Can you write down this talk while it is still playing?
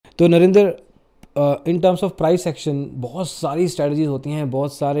तो Narendra, in terms of price action बहुत सारी स्ट्रेटजीज होती हैं,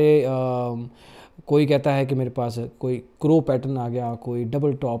 बहुत सारे कोई कहता है कि मेरे पास कोई क्रो पैटर्न आ गया, कोई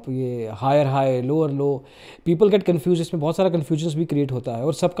डबल टॉप, ये हायर हाई लोअर लो, पीपल गेट कन्फ्यूज। इसमें बहुत सारा कन्फ्यूजन भी क्रिएट होता है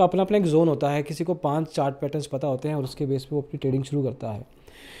और सबका अपना अपना एक जोन होता है। किसी को 5 चार्ट पैटर्न्स पता होते हैं और उसके बेस पे वो अपनी ट्रेडिंग शुरू करता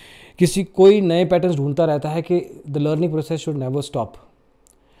है। कोई नए पैटर्न्स ढूंढता रहता है कि the learning process should never stop.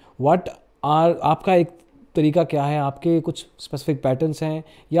 What are, आपका एक तरीका क्या है? आपके कुछ स्पेसिफिक पैटर्न्स हैं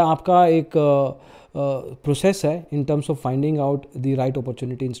या आपका एक प्रोसेस है in terms of finding out the right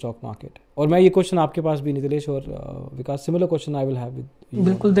opportunity in stock market? और मैं ये क्वेश्चन आपके पास भी नितिलेश और विकास, similar question I will have with you.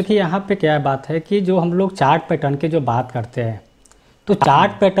 बिल्कुल, देखिए यहाँ पे क्या बात है कि जो हम लोग चार्ट पैटर्न की जो बात करते हैं, तो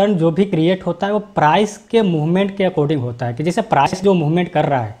चार्ट पैटर्न जो भी क्रिएट होता है वो प्राइस के मूवमेंट के अकॉर्डिंग होता है कि जैसे प्राइस जो मूवमेंट कर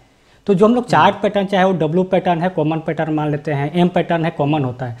रहा है, तो जो हम लोग चार्ट पैटर्न, चाहे वो डब्ल्यू पैटर्न है, कॉमन पैटर्न मान लेते हैं, एम पैटर्न है, कॉमन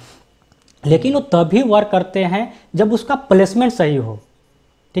होता है, लेकिन वो तभी वर्क करते हैं जब उसका प्लेसमेंट सही हो।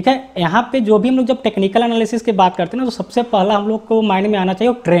 ठीक है, यहाँ पे जो भी हम लोग जब टेक्निकल एनालिसिस की बात करते हैं ना, तो सबसे पहला हम लोग को माइंड में आना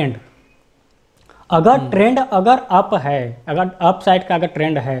चाहिए ट्रेंड। अगर ट्रेंड अगर अप है, अगर अप साइड का अगर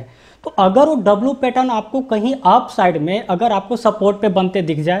ट्रेंड है, तो अगर वो डब्ल्यू पैटर्न आपको कहीं अप साइड में अगर आपको सपोर्ट पे बनते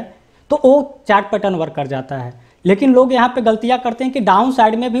दिख जाए तो वो चार्ट पैटर्न वर्क कर जाता है। लेकिन लोग यहाँ पे गलतियाँ करते हैं कि डाउन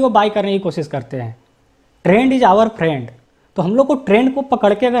साइड में भी वो बाई करने की कोशिश करते हैं। Trend is our friend. तो हम लोग को ट्रेंड को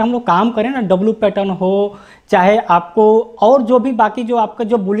पकड़ के अगर हम लोग काम करें ना, डब्ल्यू पैटर्न हो, चाहे आपको और जो भी बाकी जो आपका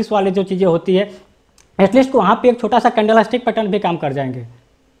जो बुलिश वाले जो चीज़ें होती है, एटलीस्ट वहाँ पे एक छोटा सा कैंडलस्टिक पैटर्न भी काम कर जाएंगे,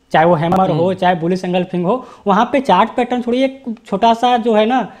 चाहे वो हैमर हो, चाहे बुलिश एंगल्फिंग हो। वहाँ पे चार्ट पैटर्न छोड़िए, एक छोटा सा जो है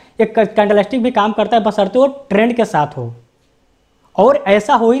ना एक कैंडलस्टिक भी काम करता है, बशर्ते वो ट्रेंड के साथ हो। और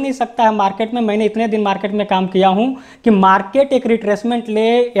ऐसा हो ही नहीं सकता है मार्केट में, मैंने इतने दिन मार्केट में काम किया हूँ, कि मार्केट एक रिट्रेसमेंट ले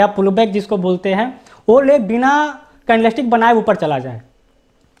या पुलबैक जिसको बोलते हैं वो ले, बिना कैंडलस्टिक बनाए ऊपर चला जाए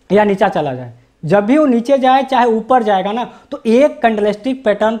या नीचा चला जाए। जब भी वो नीचे जाए चाहे ऊपर जाएगा ना, तो एक कैंडलस्टिक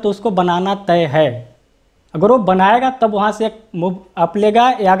पैटर्न तो उसको बनाना तय है। अगर वो बनाएगा तब वहाँ से एक मूव अप लेगा,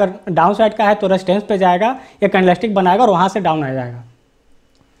 या अगर डाउन साइड का है तो रेजिस्टेंस पे जाएगा, या कैंडलस्टिक बनाएगा और वहाँ से डाउन आ जाएगा।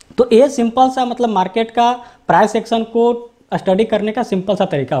 तो ये सिंपल सा मतलब मार्केट का प्राइस एक्शन को स्टडी करने का सिंपल सा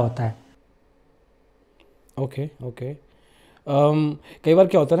तरीका होता है। Okay okay. कई बार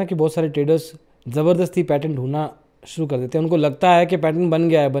क्या होता है ना कि बहुत सारे ट्रेडर्स ज़बरदस्ती पैटर्न ढूंढना शुरू कर देते हैं। उनको लगता है कि पैटर्न बन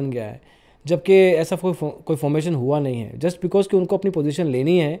गया है, जबकि ऐसा कोई फॉर्मेशन हुआ नहीं है। जस्ट बिकॉज कि उनको अपनी पोजीशन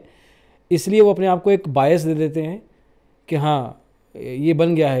लेनी है, इसलिए वो अपने आप को एक बायस दे देते हैं कि हाँ ये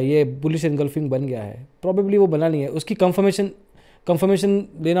बन गया है, ये बुलिश एनगल्फिंग बन गया है। प्रॉबेबली वो बना नहीं है। उसकी कंफर्मेशन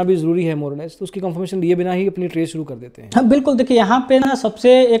लेना भी ज़रूरी है मोर और लेस। तो उसकी कंफर्मेशन लिए बिना ही अपनी ट्रेड शुरू कर देते हैं। हाँ बिल्कुल, देखिए यहाँ पे ना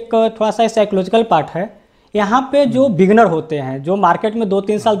सबसे एक थोड़ा सा साइकोलॉजिकल पार्ट है। यहाँ पे जो बिगनर होते हैं, जो मार्केट में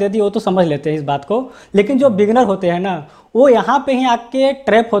 2-3 साल दे दिए वो तो समझ लेते हैं इस बात को, लेकिन जो बिगनर होते हैं ना, वो यहाँ पे ही आके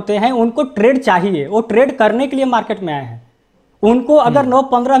ट्रैप होते हैं। उनको ट्रेड चाहिए, वो ट्रेड करने के लिए मार्केट में आए हैं। उनको अगर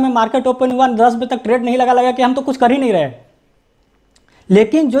 9:15 में मार्केट ओपन हुआ, 10 बजे तक ट्रेड नहीं लगा कि हम तो कुछ कर ही नहीं रहे।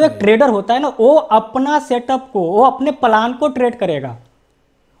 लेकिन जो एक ट्रेडर होता है ना, वो अपना सेटअप को, वो अपने प्लान को ट्रेड करेगा।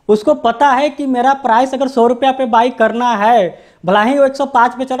 उसको पता है कि मेरा प्राइस अगर 100 रुपया पे बाई करना है, भला ही वो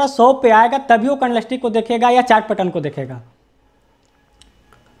 105 पे चला, 100 पे आएगा तभी वो कैंडलस्टिक को देखेगा या चार्ट पैटर्न को देखेगा।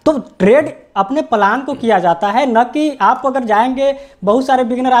 तो ट्रेड अपने प्लान को किया जाता है, न कि आप अगर जाएंगे। बहुत सारे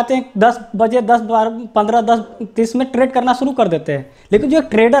बिगिनर आते हैं 10 बजे 10 15 10 30 में ट्रेड करना शुरू कर देते हैं। लेकिन जो एक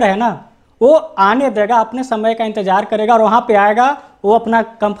ट्रेडर है ना, वो आने देगा, अपने समय का इंतजार करेगा और वहाँ पे आएगा, वो अपना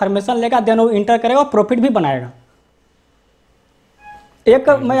कंफर्मेशन लेगा, देन वो इंटर करेगा और प्रॉफिट भी बनाएगा। एक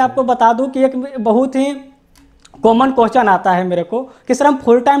मैं आपको बता दूं कि एक बहुत ही कॉमन क्वेश्चन आता है मेरे को कि सर हम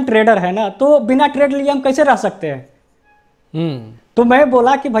फुल टाइम ट्रेडर है ना, तो बिना ट्रेड लिए हम कैसे रह सकते हैं? तो मैं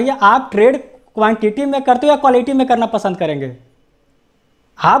बोला कि भैया आप ट्रेड क्वांटिटी में करते हो या क्वालिटी में करना पसंद करेंगे?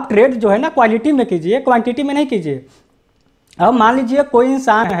 आप ट्रेड जो है ना क्वालिटी में कीजिए, क्वांटिटी में नहीं कीजिए। अब मान लीजिए कोई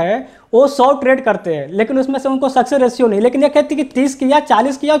इंसान है, वो 100 ट्रेड करते हैं, लेकिन उसमें से उनको सक्सेस रेशियो नहीं, लेकिन ये कहती कि 30 किया,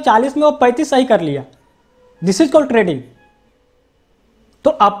 40 किया और 40 में वो 35 सही कर लिया। This is called trading. तो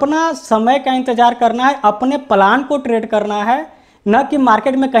अपना समय का इंतजार करना है, अपने प्लान को ट्रेड करना है, न कि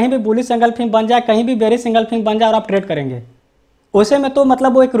मार्केट में कहीं भी बुलिश एंगल्फिंग बन जाए, कहीं भी बेरिश एंगल्फिंग बन जाए और आप ट्रेड करेंगे। उसे में तो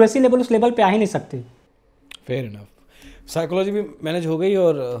मतलब वो एक्यूरेसी लेवल उस लेवल पे आ ही नहीं सकती। Fair enough. साइकोलॉजी भी मैनेज हो गई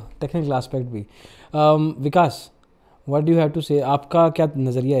और टेक्निकल एस्पेक्ट भी। विकास, what do you have to say? आपका क्या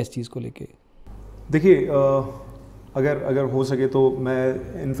नज़रिया है इस चीज़ को लेके? देखिए, अगर हो सके तो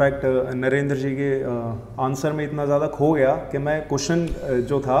मैं इनफैक्ट नरेंद्र जी के आंसर में इतना ज़्यादा खो गया कि मैं क्वेश्चन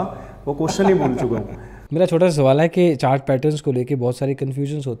जो था वो क्वेश्चन ही भूल चुका हूँ। मेरा छोटा सा सवाल है कि चार्ट पैटर्न्स को लेके बहुत सारी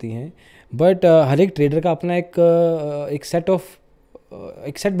कन्फ्यूजन्स होती हैं, बट हर एक ट्रेडर का अपना एक सेट ऑफ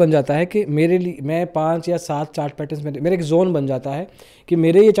एक सेट बन जाता है कि मेरे लिए मैं 5 या 7 चार्ट पैटर्न्स में, मेरा एक जोन बन जाता है कि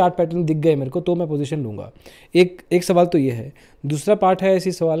मेरे ये चार्ट पैटर्न दिख गए मेरे को तो मैं पोजीशन लूँगा। एक सवाल तो ये है। दूसरा पार्ट है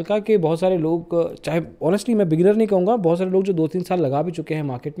इसी सवाल का कि बहुत सारे लोग, चाहे ऑनेस्टली मैं बिगिनर नहीं कहूँगा, बहुत सारे लोग जो 2-3 साल लगा भी चुके हैं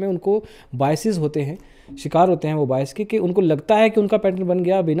मार्केट में, उनको बायसेस होते हैं, शिकार होते हैं वो बायस के, कि उनको लगता है कि उनका पैटर्न बन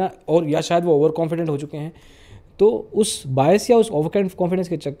गया बिना, और या शायद वो ओवर कॉन्फिडेंट हो चुके हैं, तो उस बायस या उस ओवर कॉन्फिडेंस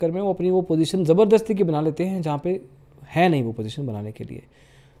के चक्कर में वो अपनी वो पोजीशन ज़बरदस्ती की बना लेते हैं जहाँ पे है नहीं वो पोजीशन बनाने के लिए।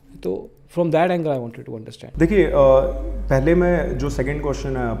 तो from that angle I wanted to understand. देखिए, पहले मैं जो सेकंड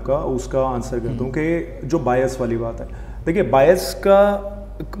क्वेश्चन है आपका उसका आंसर करता हूँ कि जो बायस वाली बात है, देखिए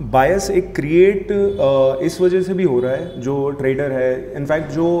बायस एक क्रिएट इस वजह से भी हो रहा है जो ट्रेडर है,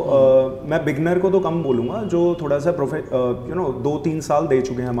 इनफैक्ट जो मैं बिगनर को तो कम बोलूँगा, जो थोड़ा सा 2-3 साल दे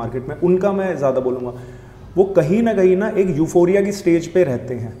चुके हैं मार्केट में, उनका मैं ज़्यादा बोलूँगा। वो कहीं ना एक यूफोरिया की स्टेज पे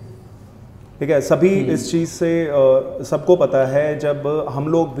रहते हैं, ठीक है। सभी इस चीज़ से सबको पता है, जब हम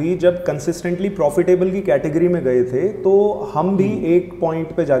लोग भी जब कंसिस्टेंटली प्रॉफिटेबल की कैटेगरी में गए थे तो हम भी एक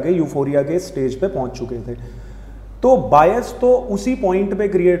पॉइंट पे जाके यूफोरिया के स्टेज पे पहुंच चुके थे। तो बायस तो उसी पॉइंट पे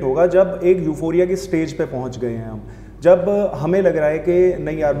क्रिएट होगा जब एक यूफोरिया की स्टेज पे पहुंच गए हैं हम, जब हमें लग रहा है कि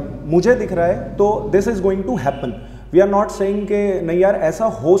नहीं यार मुझे दिख रहा है तो this is going to happen. We are not saying कि नहीं यार ऐसा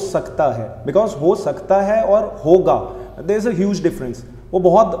हो सकता है, बिकॉज हो सकता है और होगा, there is a huge difference. वो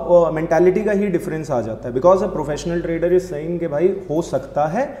बहुत मेंटालिटी का ही डिफरेंस आ जाता है, because a professional trader is saying कि भाई हो सकता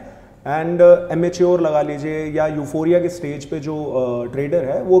है, एंड एमेच्योर लगा लीजिए या यूफोरिया के स्टेज पे जो ट्रेडर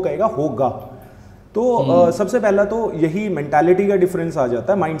है वो कहेगा होगा। तो सबसे पहला तो यही मेंटालिटी का डिफरेंस आ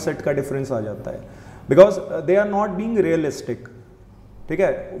जाता है, माइंडसेट का डिफरेंस आ जाता है, because they are not being realistic, ठीक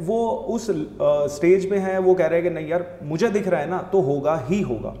है। वो उस स्टेज पे हैं, वो कह रहे हैं कि नहीं यार मुझे दिख रहा है ना तो होगा ही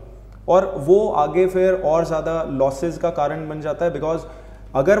होगा, और वो आगे फिर और ज़्यादा लॉसेस का कारण बन जाता है, बिकॉज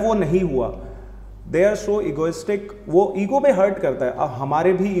अगर वो नहीं हुआ, दे आर सो इगोइस्टिक, वो ईगो पे हर्ट करता है। अब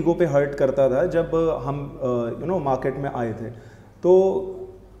हमारे भी ईगो पे हर्ट करता था जब हम मार्केट में आए थे, तो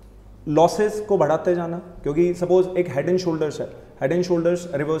लॉसेस को बढ़ाते जाना, क्योंकि सपोज एक हेड एंड शोल्डर्स है, head and shoulders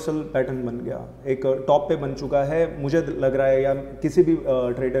reversal pattern बन गया, एक टॉप पे बन चुका है, मुझे लग रहा है या किसी भी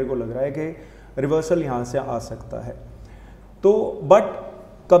ट्रेडर को लग रहा है कि रिवर्सल यहाँ से आ सकता है। तो बट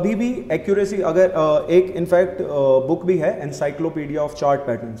कभी भी एक्यूरेसी, अगर एक इनफैक्ट बुक भी है एनसाइक्लोपीडिया ऑफ चार्ट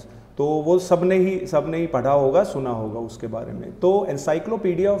पैटर्न्स, तो वो सबने ही पढ़ा होगा, सुना होगा उसके बारे में। तो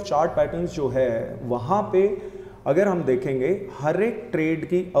एनसाइक्लोपीडिया ऑफ चार्ट पैटर्न्स जो है, वहाँ पे अगर हम देखेंगे हर एक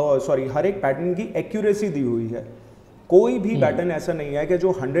पैटर्न की एक्यूरेसी दी हुई है। कोई भी पैटर्न ऐसा नहीं है कि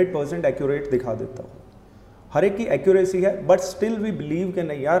जो 100% एक्यूरेट दिखा देता हो, हर एक की एक्यूरेसी है, बट स्टिल वी बिलीव कि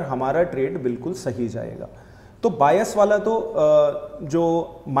नहीं यार हमारा ट्रेड बिल्कुल सही जाएगा। तो बायस वाला तो जो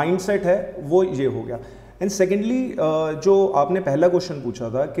माइंडसेट है वो ये हो गया। एंड सेकेंडली, जो आपने पहला क्वेश्चन पूछा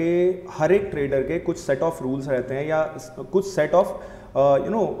था कि हर एक ट्रेडर के कुछ सेट ऑफ रूल्स रहते हैं या कुछ सेट ऑफ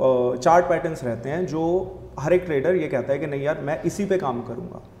चार्ट पैटर्न्स रहते हैं जो हर एक ट्रेडर ये कहता है कि नहीं यार मैं इसी पे काम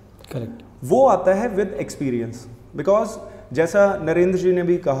करूंगा। करेक्ट। वो आता है विद एक्सपीरियंस, बिकॉज जैसा नरेंद्र जी ने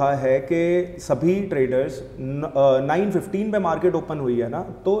भी कहा है कि सभी ट्रेडर्स 9:15 पे मार्केट ओपन हुई है ना,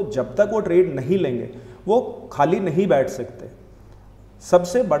 तो जब तक वो ट्रेड नहीं लेंगे वो खाली नहीं बैठ सकते।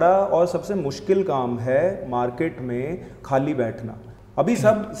 सबसे बड़ा और सबसे मुश्किल काम है मार्केट में खाली बैठना। अभी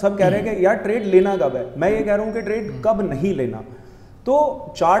सब कह रहे हैं कि यार ट्रेड लेना कब है, मैं ये कह रहा हूँ कि ट्रेड कब नहीं लेना।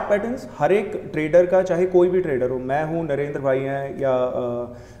 तो चार्ट पैटर्न्स हर एक ट्रेडर का, चाहे कोई भी ट्रेडर हो, मैं हूँ, नरेंद्र भाई हैं या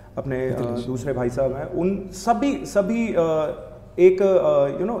अपने दूसरे भाई साहब हैं, उन सभी एक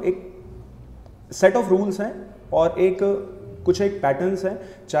सेट ऑफ रूल्स हैं और एक पैटर्न्स हैं,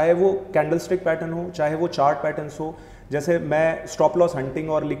 चाहे वो कैंडलस्टिक पैटर्न हो, चाहे वो चार्ट पैटर्न्स हो। जैसे मैं स्टॉप लॉस हंटिंग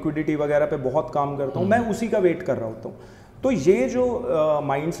और लिक्विडिटी वगैरह पे बहुत काम करता हूँ, मैं उसी का वेट कर रहा होता हूँ। तो ये जो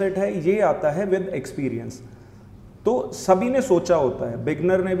माइंडसेट है ये आता है विद एक्सपीरियंस। तो सभी ने सोचा होता है,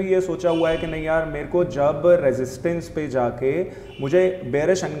 बिगनर ने भी ये सोचा हुआ है कि नहीं यार मेरे को जब रेजिस्टेंस पे जाके मुझे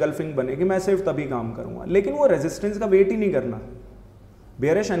बेयरिश एनगल्फिंग बनेगी मैं सिर्फ तभी काम करूँगा, लेकिन वो रेजिस्टेंस का वेट ही नहीं करना।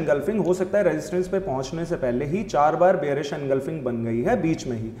 बेयरिश एनगल्फिंग हो सकता है रेजिस्टेंस पे पहुंचने से पहले ही 4 बार बेयरिश एनगल्फिंग बन गई है बीच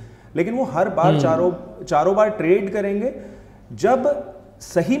में ही, लेकिन वो हर बार चारों बार ट्रेड करेंगे। जब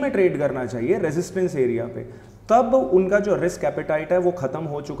सही में ट्रेड करना चाहिए रेजिस्टेंस एरिया पे, तब उनका जो रिस्क एपेटाइट है वो खत्म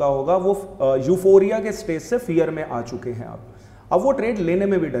हो चुका होगा, वो यूफोरिया के स्टेज से फियर में आ चुके हैं। अब वो ट्रेड लेने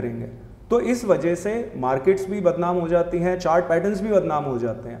में भी डरेंगे। तो इस वजह से मार्केट्स भी बदनाम हो जाती हैं, चार्ट पैटर्न्स भी बदनाम हो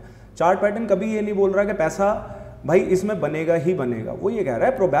जाते हैं। चार्ट पैटर्न कभी ये नहीं बोल रहा कि पैसा भाई इसमें बनेगा ही बनेगा, वो ये कह रहा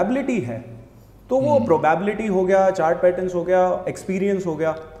है प्रोबेबिलिटी है। तो वो प्रोबेबिलिटी हो गया, चार्ट पैटर्न्स हो गया, एक्सपीरियंस हो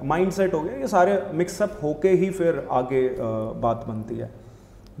गया, माइंडसेट हो गया, ये सारे मिक्सअप होके ही फिर आगे बात बनती है।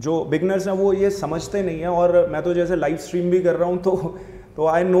 जो बिगनर्स हैं वो ये समझते नहीं हैं, और मैं तो जैसे लाइव स्ट्रीम भी कर रहा हूँ तो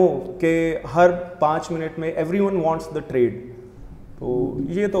आई नो कि हर 5 मिनट में एवरीवन वांट्स द ट्रेड, तो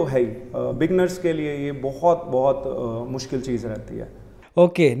ये तो है ही, बिगनर्स के लिए ये बहुत बहुत मुश्किल चीज़ रहती है।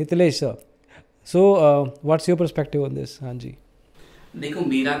 Okay Nitilesh sir, so what's your perspective on this? हाँ जी, देखो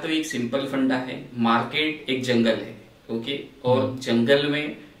मेरा तो एक सिंपल फंडा है, मार्केट एक जंगल है, ओके, और जंगल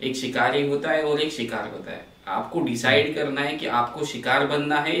में एक शिकारी होता है और एक शिकार होता है। आपको डिसाइड करना है कि आपको शिकार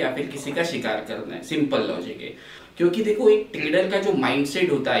बनना है या फिर किसी का शिकार करना है, सिंपल लॉजिक है। क्योंकि देखो एक ट्रेडर का जो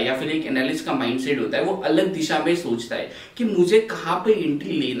माइंडसेट होता है या फिर एक एनालिस्ट का माइंडसेट होता है, वो अलग दिशा में सोचता है कि मुझे कहाँ पे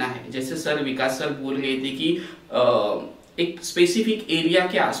एंट्री लेना है। जैसे सर विकास सर बोल रहे थे कि एक स्पेसिफिक एरिया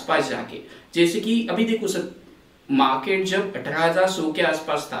के आसपास जाके, जैसे कि अभी देखो सर मार्केट जब 18,100 के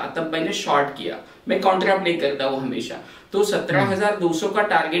आसपास था तब मैंने शॉर्ट किया, मैं काउंटर प्ले करता हूँ हमेशा, तो 17,200 का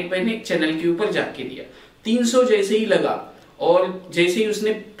टारगेट मैंने चैनल के ऊपर जाके दिया। 300 जैसे ही लगा और जैसे ही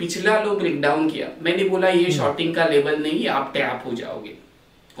उसने पिछला लो ब्रेकडाउन किया, मैंने बोला ये शॉर्टिंग का लेवल नहीं, आप ट्रैप हो जाओगे,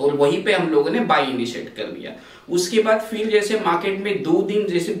 और वहीं पे हम लोगों ने बाई इनिशिएट कर दिया। उसके बाद फिर जैसे मार्केट में 2 दिन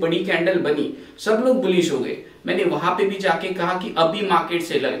जैसे बड़ी कैंडल बनी, सब लोग बुलिश हो गए, मैंने वहां पे भी जाके कहा कि अभी मार्केट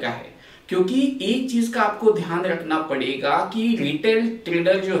सेलर का है। क्योंकि एक चीज का आपको ध्यान रखना पड़ेगा कि रिटेल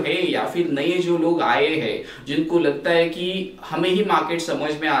ट्रेडर जो है या फिर नए जो लोग आए हैं जिनको लगता है कि हमें ही मार्केट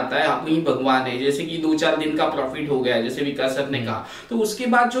समझ में आता है, हम ही भगवान है, जैसे कि 2-4 दिन का प्रॉफिट हो गया जैसे विकास सर ने कहा, तो उसके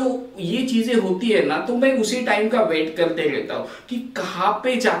बाद जो ये चीजें होती है ना, तो मैं उसी टाइम का वेट करते रहता हूँ कि कहाँ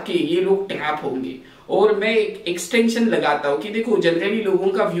पे जाके ये लोग ट्रैप होंगे। और मैं एक एक्सटेंशन लगाता हूँ कि देखो जनरली लोगों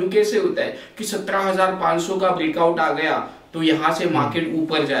का व्यू कैसे होता है कि 17,500 का ब्रेकआउट आ गया तो यहां से मार्केट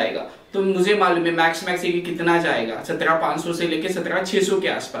ऊपर जाएगा, तो मुझे मालूम है मैक्स ये कितना जाएगा, 17,500 से लेके 17,600 के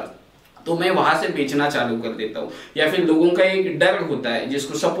आसपास, तो मैं वहां से बेचना चालू कर देता हूँ। या फिर लोगों का एक डर होता है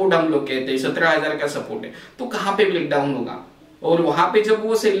जिसको सपोर्ट हम लोग कहते हैं, 17,000 का सपोर्ट है तो कहाँ पे ब्रेकडाउन होगा, और वहां पे जब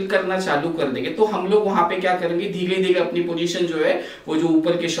वो सेल करना चालू कर देंगे तो हम लोग वहां पे क्या करेंगे, धीरे धीरे अपनी पोजीशन जो है वो जो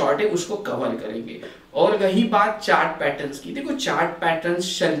ऊपर के शॉर्ट है उसको कवर करेंगे। और रही बात चार्ट पैटर्न्स की, देखो चार्ट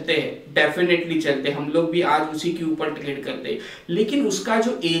पैटर्न्स चलते हैं, डेफिनेटली चलते हैं, हम लोग भी आज उसी के ऊपर ट्रेड करते हैं, लेकिन उसका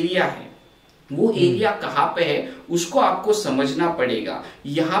जो एरिया है वो एरिया कहाँ पे है उसको आपको समझना पड़ेगा।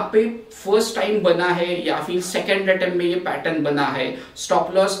 यहाँ पे फर्स्ट टाइम बना है या फिर सेकंड अटेम्प्ट में ये पैटर्न बना है,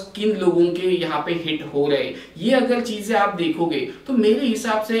 स्टॉप लॉस किन लोगों के यहाँ पे हिट हो रहे, ये अगर चीजें आप देखोगे तो मेरे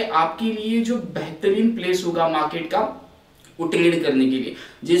हिसाब से आपके लिए जो बेहतरीन प्लेस होगा मार्केट का वो ट्रेड करने के लिए।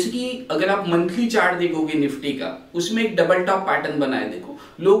 जैसे कि अगर आप मंथली चार्ट देखोगे निफ्टी का, उसमें एक डबल टॉप पैटर्न बना है। देखो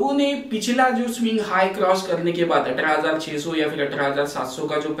लोगों ने पिछला जो स्विंग हाई क्रॉस करने के बाद 18,600 या फिर 18,700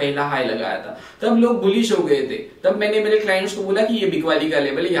 का जो पहला हाई लगाया था, तब लोग बुलिश हो गए थे। तब मैंने मेरे क्लाइंट्स को बोला कि ये बिकवाली का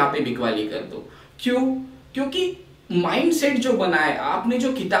लेवल है, यहाँ पे बिकवाली कर दो। क्यों? क्योंकि माइंडसेट जो बना है, आपने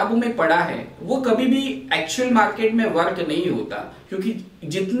जो किताबों में पढ़ा है, वो कभी भी एक्चुअल मार्केट में वर्क नहीं होता। क्योंकि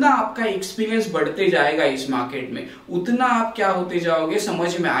जितना आपका एक्सपीरियंस बढ़ते जाएगा इस मार्केट में, उतना आप क्या होते जाओगे,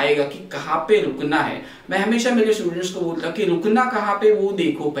 समझ में आएगा कि कहाँ पे रुकना है। मैं हमेशा मेरे स्टूडेंट्स को बोलता कि रुकना कहाँ पे वो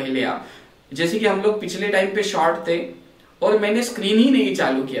देखो पहले आप। जैसे कि हम लोग पिछले टाइम पे शॉर्ट थे और मैंने स्क्रीन ही नहीं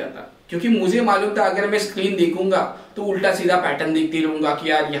चालू किया था, क्योंकि मुझे मालूम था अगर मैं स्क्रीन देखूंगा तो उल्टा सीधा पैटर्न देखते रहूंगा कि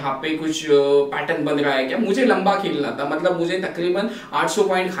यार यहाँ पे कुछ पैटर्न बन रहा है क्या। मुझे लंबा खेलना था, मतलब मुझे तकरीबन 800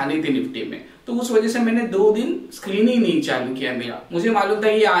 पॉइंट खाने थे निफ्टी में, तो उस वजह से मैंने 2 दिन स्क्रीन ही नहीं चालू किया मेरा। मुझे मालूम था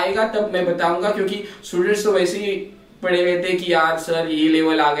ये आएगा तब मैं बताऊंगा, क्योंकि स्टूडेंट्स तो वैसे ही पड़े रहते कि यार सर ये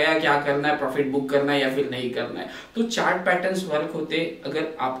लेवल आ गया, क्या करना है, प्रॉफिट बुक करना है या फिर नहीं करना है। तो चार्ट पैटर्न्स वर्क होते अगर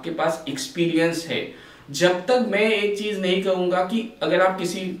आपके पास एक्सपीरियंस है। जब तक मैं एक चीज नहीं कहूंगा कि अगर आप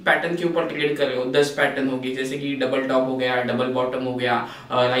किसी पैटर्न के ऊपर ट्रेड कर रहे हो, 10 पैटर्न हो गए, जैसे कि डबल टॉप हो गया, डबल बॉटम हो गया,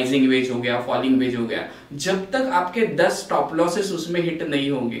 राइजिंग वेज हो गया, फॉलिंग वेज हो गया, जब तक आपके 10 स्टॉप लॉसेस उसमें हिट नहीं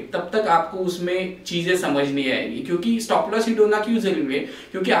होंगे तब तक आपको उसमें चीजें समझ नहीं आएगी। क्योंकि स्टॉप लॉस हिट होना क्यों जरूरी है?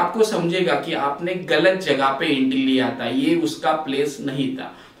 क्योंकि आपको समझेगा कि आपने गलत जगह पे एंट्री लिया था, ये उसका प्लेस नहीं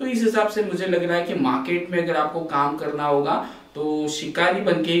था। तो इस हिसाब से मुझे लग रहा है कि मार्केट में अगर आपको काम करना होगा तो शिकारी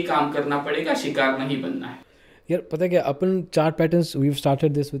बन के ही काम करना पड़ेगा, शिकार नहीं बनना है। यार पता है क्या, अपन chart patterns, we have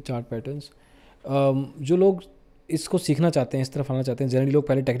started this with chart patterns. जो लोग इसको सीखना चाहते हैं, इस तरफ आना चाहते हैं, जनरली लोग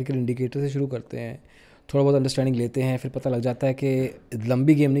पहले टेक्निकल इंडिकेटर से शुरू करते हैं, थोड़ा बहुत अंडरस्टैंडिंग लेते हैं, फिर पता लग जाता है कि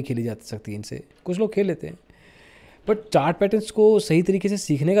लंबी गेम नहीं खेली जा सकती इनसे। कुछ लोग खेल लेते हैं, बट चार्ट पैटर्न्स को सही तरीके से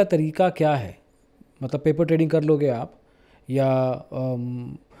सीखने का तरीका क्या है? मतलब पेपर ट्रेडिंग कर लोगे आप, या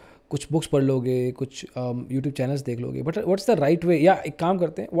कुछ बुक्स पढ़ लोगे, कुछ यूट्यूब चैनल्स देख लोगे, but what's the right way? या एक काम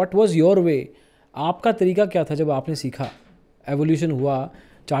करते हैं, व्हाट वाज योर वे? आपका तरीका क्या था जब आपने सीखा, एवोल्यूशन हुआ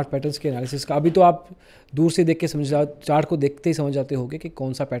चार्ट पैटर्न्स के एनालिसिस का? अभी तो आप दूर से देख के समझ, चार्ट को देखते ही समझ जाते होगे कि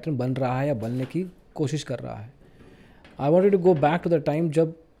कौन सा पैटर्न बन रहा है या बनने की कोशिश कर रहा है। I wanted to go back to the time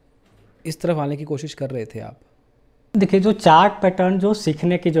जब इस तरफ आने की कोशिश कर रहे थे आप। देखिए, जो चार्ट पैटर्न जो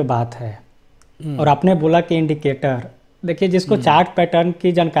सीखने की जो बात है, और आपने बोला कि इंडिकेटर, देखिए जिसको चार्ट पैटर्न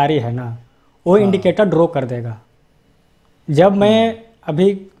की जानकारी है ना, वो इंडिकेटर ड्रॉ कर देगा। जब मैं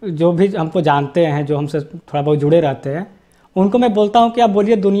अभी जो भी हमको जानते हैं, जो हमसे थोड़ा बहुत जुड़े रहते हैं, उनको मैं बोलता हूँ कि आप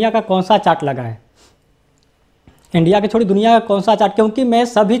बोलिए दुनिया का कौन सा चार्ट लगा है, इंडिया के छोड़ी दुनिया का कौन सा चार्ट, क्योंकि मैं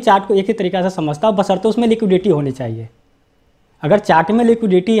सभी चार्ट को एक ही तरीक़ा से समझता हूँ, बशर्ते उसमें लिक्विडिटी होनी चाहिए। अगर चार्ट में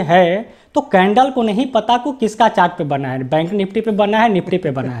लिक्विडिटी है तो कैंडल को नहीं पता को किसका चार्ट पे बना है, बैंक निफ्टी पे बना है, निफ्टी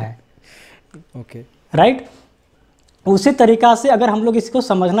पे बना है, ओके राइट। उसी तरीक़ा से अगर हम लोग इसको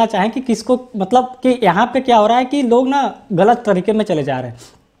समझना चाहें कि किसको, मतलब कि यहाँ पे क्या हो रहा है कि लोग ना गलत तरीके में चले जा रहे हैं।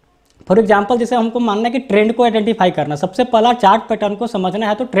 फॉर एग्जांपल जैसे हमको मानना है कि ट्रेंड को आइडेंटिफाई करना, सबसे पहला चार्ट पैटर्न को समझना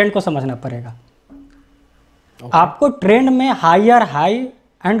है तो ट्रेंड को समझना पड़ेगा। आपको ट्रेंड में higher high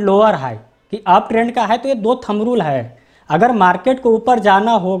and lower high, कि अप ट्रेंड का है तो ये 2 थंब रूल है। अगर मार्केट को ऊपर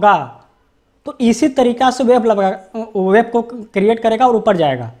जाना होगा तो इसी तरीक़ा से वेव को क्रिएट करेगा और ऊपर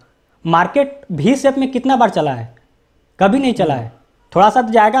जाएगा। मार्केट भी शेप में कितना बार चला है, कभी नहीं चला है। थोड़ा सा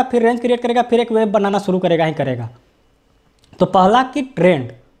जाएगा, फिर रेंज क्रिएट करेगा, फिर एक वेव बनाना शुरू करेगा ही करेगा। तो पहला कि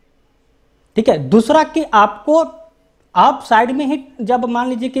ट्रेंड, ठीक है। दूसरा कि आपको अप साइड में ही, जब मान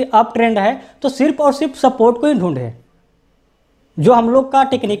लीजिए कि अप ट्रेंड है तो सिर्फ और सिर्फ सपोर्ट को ही ढूंढे। जो हम लोग का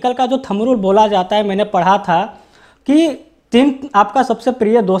टेक्निकल का जो थंब रूल बोला जाता है, मैंने पढ़ा था कि 3 आपका सबसे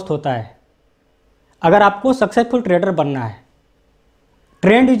प्रिय दोस्त होता है अगर आपको सक्सेसफुल ट्रेडर बनना है।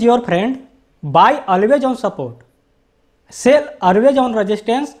 Trend is your friend, bye always on support, cell always on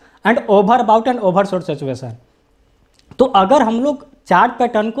resistance and over about and over short situation. तो अगर हम लोग चार्ट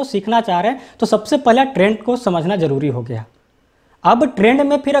पैटर्न को सीखना चाह रहे हैं तो सबसे पहले ट्रेंड को समझना जरूरी हो गया। अब ट्रेंड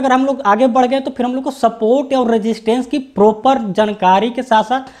में फिर अगर हम लोग आगे बढ़ गए तो फिर हम लोग को सपोर्ट और रेजिस्टेंस की प्रॉपर जानकारी के साथ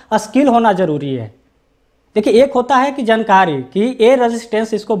साथ स्किल होना जरूरी है। देखिए, एक होता है कि जानकारी कि ये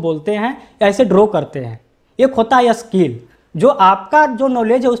रेजिस्टेंस इसको बोलते हैं, ऐसे ड्रॉ करते हैं। एक होता है स्किल, जो आपका जो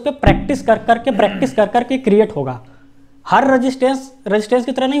नॉलेज है उस पर प्रैक्टिस कर करके क्रिएट होगा। हर रेजिस्टेंस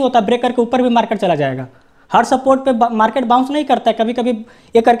की तरह नहीं होता, ब्रेक करके ऊपर भी मार्केट चला जाएगा। हर सपोर्ट पे मार्केट बाउंस नहीं करता है, कभी कभी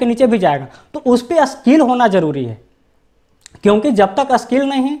ये करके नीचे भी जाएगा। तो उस पर स्किल होना जरूरी है, क्योंकि जब तक स्किल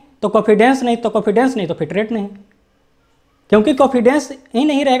नहीं तो कॉन्फिडेंस नहीं, तो फिर ट्रेड नहीं। क्योंकि कॉन्फिडेंस ही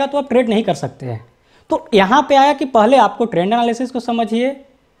नहीं रहेगा तो आप ट्रेड नहीं कर सकते हैं। तो यहाँ पे आया कि पहले आपको ट्रेंड एनालिसिस को समझिए,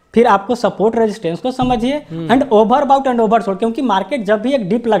 फिर आपको सपोर्ट रेजिस्टेंस को समझिए and over bought and over sold. क्योंकि मार्केट जब भी एक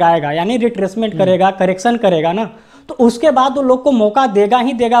डिप लगाएगा, यानी रिट्रेसमेंट करेगा, करेक्शन करेगा ना, तो उसके बाद वो लोग को मौका देगा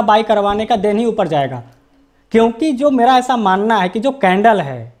ही देगा बाई करवाने का, देन ही ऊपर जाएगा। क्योंकि जो मेरा ऐसा मानना है कि जो कैंडल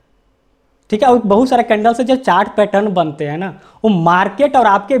है, ठीक है, बहुत सारे कैंडल से जो चार्ट पैटर्न बनते हैं ना, वो मार्केट और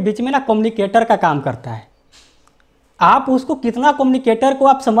आपके बीच में ना कम्युनिकेटर का काम करता है। आप उसको कितना कम्युनिकेटर को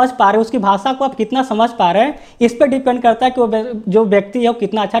आप समझ पा रहे हैं, उसकी भाषा को आप कितना समझ पा रहे हैं, इस पर डिपेंड करता है कि वो जो व्यक्ति है वो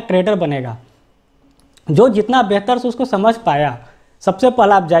कितना अच्छा ट्रेडर बनेगा। जो जितना बेहतर से उसको समझ पाया, सबसे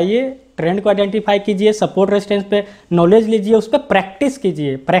पहले आप जाइए, ट्रेंड को आइडेंटिफाई कीजिए, सपोर्ट रेजिस्टेंस पे नॉलेज लीजिए, उस पर प्रैक्टिस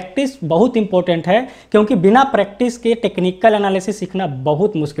कीजिए। प्रैक्टिस बहुत इंपॉर्टेंट है, क्योंकि बिना प्रैक्टिस के टेक्निकल एनालिसिस सीखना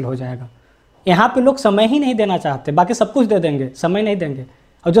बहुत मुश्किल हो जाएगा। यहाँ पे लोग समय ही नहीं देना चाहते, बाकी सब कुछ दे देंगे, समय नहीं देंगे।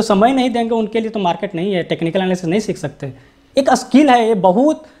 और जो समय नहीं देंगे उनके लिए तो मार्केट नहीं है, टेक्निकल एनालिसिस नहीं सीख सकते। एक स्किल है ये,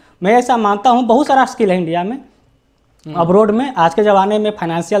 बहुत, मैं ऐसा मानता हूँ, बहुत सारा स्किल है इंडिया में, अब्रोड में, आज के ज़माने में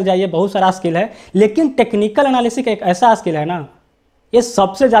फाइनेंशियल जाइए, बहुत सारा स्किल है। लेकिन टेक्निकल एनालिसिस एक ऐसा स्किल है ना, ये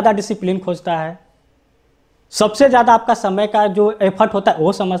सबसे ज़्यादा डिसिप्लिन खोजता है, सबसे ज़्यादा आपका समय का जो एफर्ट होता है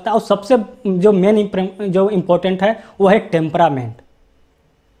वो समझता है, और सबसे जो मेन जो इम्पोर्टेंट है वो है टेम्परामेंट।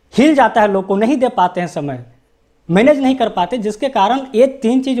 हिल जाता है, लोग को नहीं दे पाते हैं समय, मैनेज नहीं कर पाते, जिसके कारण ये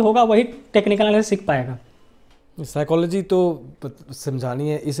 3 चीज़ होगा वही टेक्निकल एनालिसिस सीख पाएगा। साइकोलॉजी तो समझानी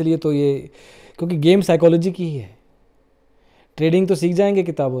है, इसलिए तो ये, क्योंकि गेम साइकोलॉजी की ही है। ट्रेडिंग तो सीख जाएंगे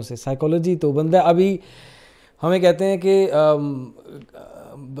किताबों से, साइकोलॉजी तो बंदा, अभी हमें कहते हैं कि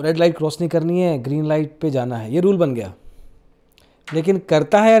रेड लाइट क्रॉस नहीं करनी है, ग्रीन लाइट पे जाना है, ये रूल बन गया, लेकिन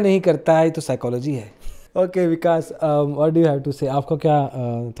करता है या नहीं करता है तो साइकोलॉजी है। Okay Vikas, what do you have to say, आपका क्या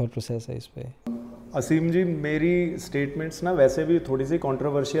थॉट प्रोसेस है इस पे? असीम जी, मेरी स्टेटमेंट्स ना वैसे भी थोड़ी सी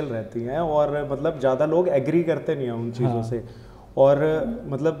कंट्रोवर्शियल रहती हैं, और मतलब ज़्यादा लोग एग्री करते नहीं हैं उन चीज़ों से। और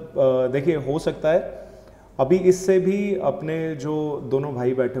मतलब देखिए, हो सकता है अभी इससे भी अपने जो दोनों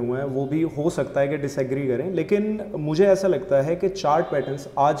भाई बैठे हुए हैं वो भी हो सकता है कि डिसएग्री करें, लेकिन मुझे ऐसा लगता है कि चार्ट पैटर्न्स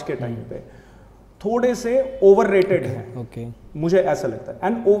आज के टाइम पे थोड़े से ओवररेटेड हैं। ओके, मुझे ऐसा लगता है,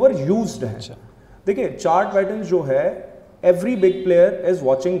 एंड ओवर यूज्ड है। देखिए, चार्ट पैटर्न जो है, every big player is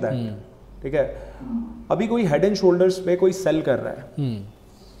watching that, ठीक है। अभी कोई हेड एंड शोल्डर्स पे कोई सेल कर रहा है,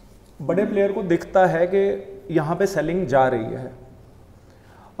 बड़े प्लेयर को दिखता है कि यहाँ पे सेलिंग जा रही है।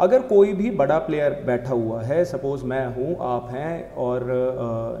 अगर कोई भी बड़ा प्लेयर बैठा हुआ है, सपोज मैं हूँ, आप हैं और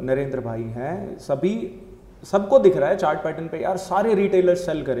नरेंद्र भाई हैं, सबको दिख रहा है चार्ट पैटर्न पे, यार सारे रिटेलर्स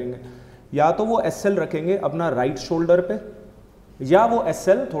सेल करेंगे, या तो वो एसएल रखेंगे अपना राइट शोल्डर पे, या वो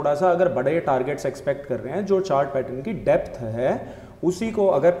एसएल थोड़ा सा अगर बड़े टारगेट्स एक्सपेक्ट कर रहे हैं, जो चार्ट पैटर्न की डेप्थ है उसी को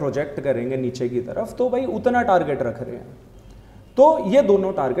अगर प्रोजेक्ट करेंगे नीचे की तरफ, तो भाई उतना टारगेट रख रहे हैं। तो ये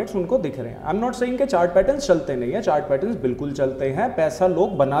दोनों टारगेट्स उनको दिख रहे हैं। आई एम नॉट सेइंग कि चार्ट पैटर्न्स चलते नहीं है, चार्ट पैटर्न्स बिल्कुल चलते हैं, पैसा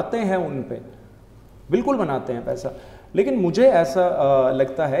लोग बनाते हैं उन पे, बिल्कुल बनाते हैं पैसा। लेकिन मुझे ऐसा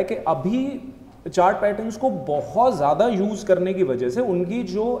लगता है कि अभी चार्ट पैटर्न्स को बहुत ज़्यादा यूज़ करने की वजह से उनकी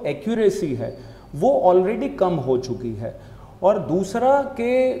जो एक्यूरेसी है वो ऑलरेडी कम हो चुकी है। और दूसरा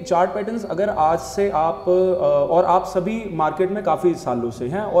के चार्ट पैटर्न्स अगर आज से आप और आप सभी मार्केट में काफ़ी सालों से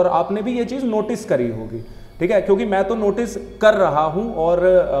हैं और आपने भी ये चीज़ नोटिस करी होगी, ठीक है, क्योंकि मैं तो नोटिस कर रहा हूं और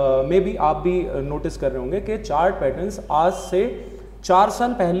मे बी आप भी नोटिस कर रहे होंगे कि चार्ट पैटर्न्स आज से 4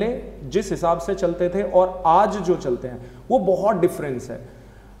 साल पहले जिस हिसाब से चलते थे और आज जो चलते हैं वो बहुत डिफरेंस है।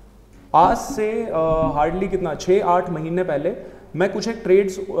 आज से हार्डली कितना 6-8 महीने पहले मैं कुछ एक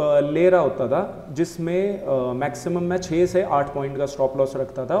ट्रेड्स ले रहा होता था जिसमें मैक्सिमम मैं 6 से 8 पॉइंट का स्टॉप लॉस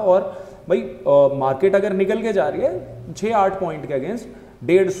रखता था, और भाई मार्केट अगर निकल के जा रही है 6-8 पॉइंट के अगेंस्ट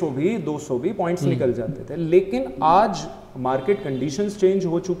 150 भी 200 भी पॉइंट्स निकल जाते थे। लेकिन आज मार्केट कंडीशंस चेंज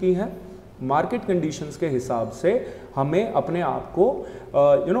हो चुकी हैं। मार्केट कंडीशंस के हिसाब से हमें अपने आप को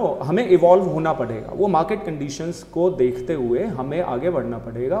हमें इवॉल्व होना पड़ेगा, वो मार्केट कंडीशंस को देखते हुए हमें आगे बढ़ना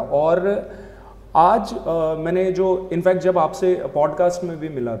पड़ेगा। और आज मैंने जो इनफैक्ट जब आपसे पॉडकास्ट में भी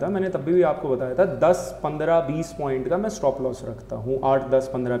मिला था मैंने तब भी आपको बताया था 10, 15, 20 पॉइंट का मैं स्टॉप लॉस रखता हूँ, 8, 10,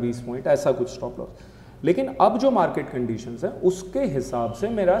 15, 20 पॉइंट ऐसा कुछ स्टॉप लॉस। लेकिन अब जो मार्केट कंडीशंस है उसके हिसाब से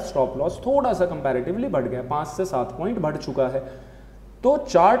मेरा स्टॉप लॉस थोड़ा सा कंपैरेटिवली बढ़ गया, 5 से 7 पॉइंट बढ़ चुका है। तो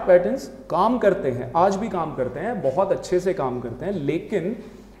चार्ट पैटर्न्स काम करते हैं, आज भी काम करते हैं, बहुत अच्छे से काम करते हैं, लेकिन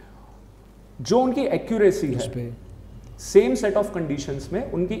जो उनकी एक्यूरेसी है सेम सेट ऑफ कंडीशंस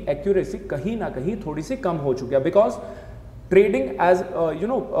में उनकी एक्यूरेसी कहीं ना कहीं थोड़ी सी कम हो चुकी है। बिकॉज ट्रेडिंग एज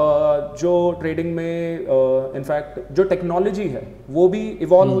जो ट्रेडिंग में इनफैक्ट जो टेक्नोलॉजी है वो भी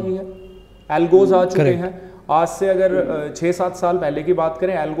इवॉल्व हुई है, एल्गोज आ चुके हैं। आज से अगर 6-7 साल पहले की बात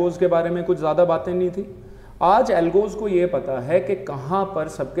करें एल्गोज के बारे में कुछ ज़्यादा बातें नहीं थी। आज एल्गोज को ये पता है कि कहाँ पर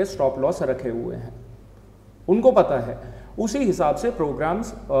सबके स्टॉप लॉस रखे हुए हैं, उनको पता है। उसी हिसाब से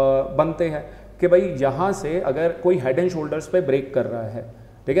प्रोग्राम्स बनते हैं कि भाई यहाँ से अगर कोई हेड एंड शोल्डर्स पे ब्रेक कर रहा है,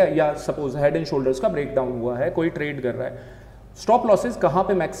 ठीक है, या सपोज हेड एंड शोल्डर्स का ब्रेक डाउन हुआ है, कोई ट्रेड कर रहा है, स्टॉप लॉसेस कहाँ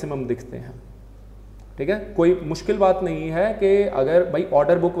पे मैक्सिमम दिखते हैं, ठीक है। कोई मुश्किल बात नहीं है कि अगर भाई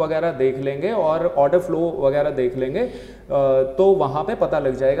ऑर्डर बुक वगैरह देख लेंगे और ऑर्डर फ्लो वगैरह देख लेंगे तो वहाँ पे पता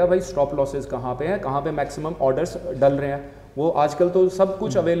लग जाएगा भाई स्टॉप लॉसेस कहाँ पे हैं, कहाँ पे मैक्सिमम ऑर्डर्स डल रहे हैं। वो आजकल तो सब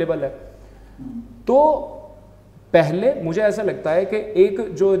कुछ अवेलेबल है। तो पहले मुझे ऐसा लगता है कि एक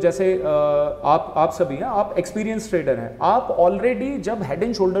जो जैसे आप सभी हैं, आप एक्सपीरियंस ट्रेडर हैं, आप ऑलरेडी जब हेड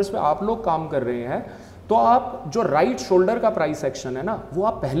एंड शोल्डर्स पे आप लोग काम कर रहे हैं तो आप जो राइट शोल्डर का प्राइस एक्शन है ना वो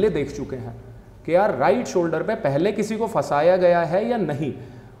आप पहले देख चुके हैं कि यार राइट शोल्डर पे पहले किसी को फंसाया गया है या नहीं।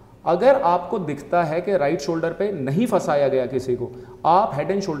 अगर आपको दिखता है कि राइट शोल्डर पे नहीं फंसाया गया किसी को, आप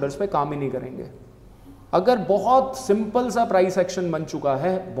हेड एंड शोल्डर्स पे काम ही नहीं करेंगे। अगर बहुत सिंपल सा प्राइस एक्शन बन चुका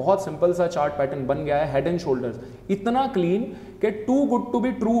है, बहुत सिंपल सा चार्ट पैटर्न बन गया है, हेड एंड शोल्डर्स इतना क्लीन कि to good to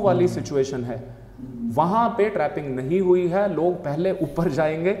be true वाली सिचुएशन है, वहां पे ट्रैपिंग नहीं हुई है, लोग पहले ऊपर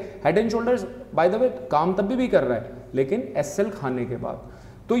जाएंगे। Head and shoulders by the way काम तब भी कर रहा है, लेकिन एसएल खाने के बाद।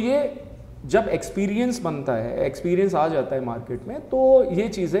 तो ये जब एक्सपीरियंस बनता है, एक्सपीरियंस आ जाता है मार्केट में, तो ये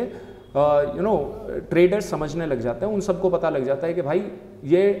चीज़ें ट्रेडर्स समझने लग जाते हैं। उन सबको पता लग जाता है कि भाई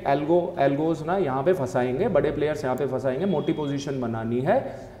ये एल्गोज ना यहाँ पे फंसाएंगे, बड़े प्लेयर्स यहाँ पे फंसाएंगे, मोटी पोजीशन बनानी है,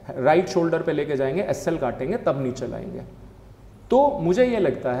 राइट शोल्डर पे लेके जाएंगे, एसएल काटेंगे, तब नीचे लाएंगे। तो मुझे ये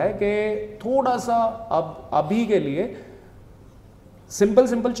लगता है कि थोड़ा सा अब अभी के लिए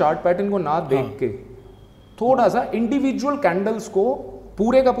सिंपल चार्ट पैटर्न को ना देख के थोड़ा सा इंडिविजुअल कैंडल्स को,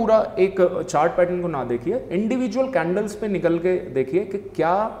 पूरे का पूरा एक चार्ट पैटर्न को ना देखिए, इंडिविजुअल कैंडल्स पे निकल के देखिए कि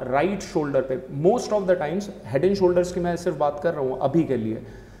क्या राइट शोल्डर पे, most of the times head and shoulders की मैं सिर्फ बात कर रहा हूँ अभी के लिए,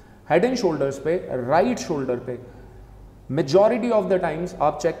 हेड एंड शोल्डर्स पे, राइट शोल्डर पे मेजॉरिटी ऑफ द टाइम्स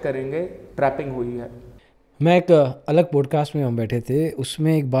आप चेक करेंगे ट्रैपिंग हुई है। मैं एक अलग पॉडकास्ट में हम बैठे थे,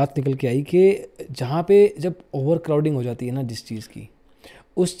 उसमें एक बात निकल के आई कि जहाँ पे जब ओवर क्राउडिंग हो जाती है ना जिस चीज़ की,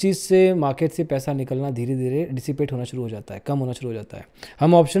 उस चीज़ से मार्केट से पैसा निकलना धीरे धीरे डिसिपेट होना शुरू हो जाता है, कम होना शुरू हो जाता है।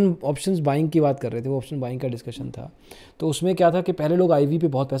 हम ऑप्शंस बाइंग की बात कर रहे थे, वो ऑप्शन बाइंग का डिस्कशन था। तो उसमें क्या था कि पहले लोग आईवी पे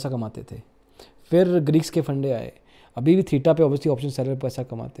बहुत पैसा कमाते थे, फिर ग्रीक्स के फंडे आए, अभी भी थीटा पे ऑब्वियसली ऑप्शन सेलर पैसा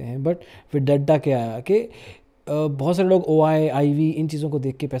कमाते हैं, बट फिर डेल्टा के आया कि बहुत सारे लोग ओआई, आईवी इन चीज़ों को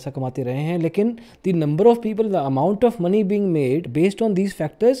देख के पैसा कमाते रहे हैं। लेकिन the number of people, the amount of money being made based on these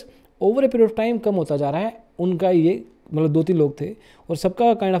factors over a period of time कम होता जा रहा है। उनका ये मतलब 2-3 लोग थे और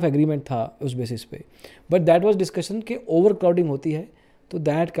सबका काइंड ऑफ एग्रीमेंट था उस बेसिस पे, बट दैट वाज डिस्कशन कि ओवर क्राउडिंग होती है तो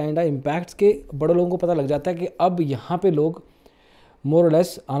दैट काइंड ऑफ इम्पैक्ट्स के बड़े लोगों को पता लग जाता है कि अब यहाँ पे लोग मोर और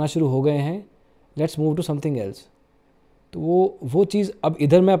लेस आना शुरू हो गए हैं, let's move to something else. तो वो चीज़ अब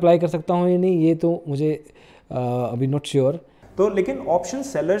इधर मैं अप्लाई कर सकता हूँ या नहीं, ये तो मुझे अभी नॉट श्योर। तो लेकिन ऑप्शन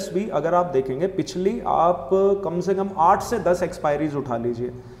सेलर्स भी अगर आप देखेंगे, पिछली आप कम से कम 8 से 10 एक्सपायरीज उठा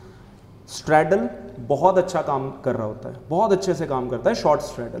लीजिए, स्ट्रैडल बहुत अच्छा काम कर रहा होता है, बहुत अच्छे से काम करता है। शॉर्ट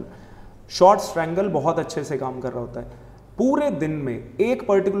स्ट्रैडल, शॉर्ट स्ट्रैंगल बहुत अच्छे से काम कर रहा होता है। पूरे दिन में एक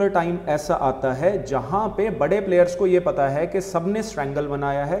पर्टिकुलर टाइम ऐसा आता है जहां पे बड़े प्लेयर्स को ये पता है कि सबने स्ट्रैंगल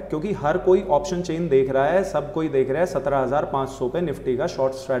बनाया है, क्योंकि हर कोई ऑप्शन चेन देख रहा है, सब कोई देख रहा है 17,500 पे निफ्टी का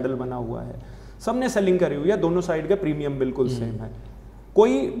शॉर्ट स्ट्रैडल बना हुआ है, सबने सेलिंग करी हुई है, दोनों साइड के प्रीमियम बिल्कुल सेम है।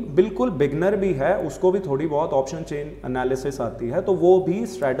 कोई बिल्कुल बिगनर भी है, उसको भी थोड़ी बहुत ऑप्शन चेन एनालिसिस आती है, तो वो भी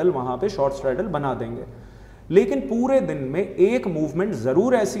स्ट्रैडल वहां पे शॉर्ट स्ट्रैडल बना देंगे। लेकिन पूरे दिन में एक मूवमेंट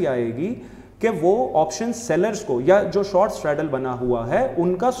जरूर ऐसी आएगी कि वो ऑप्शन सेलर्स को या जो शॉर्ट स्ट्रैडल बना हुआ है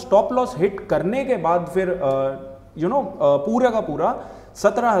उनका स्टॉप लॉस हिट करने के बाद फिर पूरा का पूरा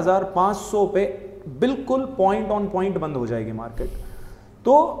 17,500 पे बिल्कुल पॉइंट ऑन पॉइंट बंद हो जाएगी मार्केट।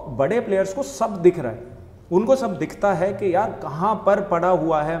 तो बड़े प्लेयर्स को सब दिख रहा है, उनको सब दिखता है कि यार कहाँ पर पड़ा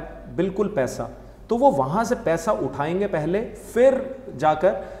हुआ है बिल्कुल पैसा, तो वो वहाँ से पैसा उठाएंगे पहले, फिर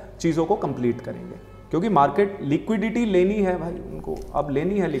जाकर चीज़ों को कंप्लीट करेंगे, क्योंकि मार्केट लिक्विडिटी लेनी है भाई, उनको अब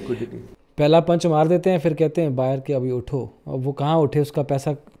लेनी है लिक्विडिटी। पहला पंच मार देते हैं, फिर कहते हैं बायर के अभी उठो, अब वो कहाँ उठे, उसका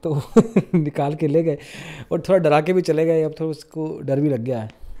पैसा तो निकाल के ले गए और थोड़ा डरा के भी चले गए, अब थोड़ा उसको डर भी लग गया है।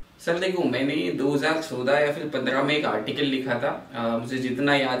 सर देखो, मैंने 2014 या फिर 15 में एक आर्टिकल लिखा था, मुझे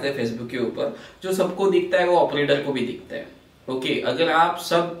जितना याद है फेसबुक के ऊपर, जो सबको दिखता है वो ऑपरेटर को भी दिखता है। ओके, अगर आप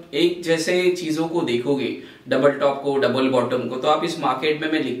सब एक जैसे चीजों को देखोगे, डबल टॉप को, डबल बॉटम को, तो आप इस मार्केट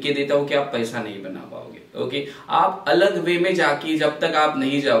में मैं लिख के देता हूँ कि आप पैसा नहीं बना पाओगे। ओके, आप अलग वे में जाके जब तक आप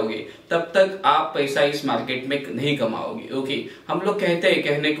नहीं जाओगे तब तक आप पैसा इस मार्केट में नहीं कमाओगे। ओके, हम लोग कहते हैं,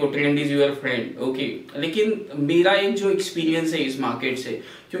 कहने को trend is your friend. Okay, लेकिन मेरा एक जो एक्सपीरियंस है इस मार्केट से,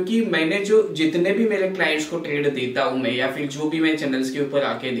 क्योंकि मैंने जो जितने भी मेरे क्लाइंट्स को ट्रेड देता हूं मैं, या फिर जो भी मैं चैनल्स के ऊपर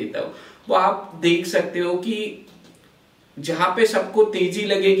आके देता हूं, वो आप देख सकते हो कि जहां पे सबको तेजी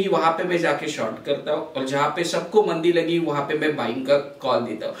लगेगी वहां पे मैं जाके शॉर्ट करता हूं, और जहां पे सबको मंदी लगी वहां पे मैं बाइंग का कॉल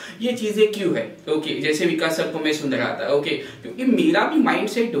देता हूं। ये चीजें क्यों है? ओके, जैसे विकास सर को मैं सुन रहा था। ओके, क्योंकि मेरा भी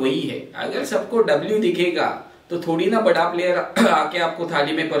माइंडसेट वही है, अगर सबको डब्ल्यू दिखेगा तो थोड़ी ना बड़ा प्लेयर आके आपको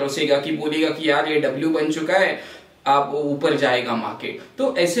थाली में परोसेगा कि बोलेगा कि यार ये डब्ल्यू बन चुका है, आप ऊपर जाएगा मार्केट।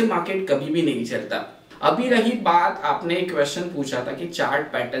 तो ऐसे मार्केट कभी भी नहीं चलता। अभी रही बात, आपने एक क्वेश्चन पूछा था कि चार्ट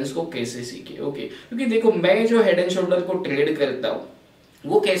पैटर्न्स को कैसे सीखे। ओके, क्योंकि देखो, मैं जो हेड एंड शोल्डर को ट्रेड करता हूँ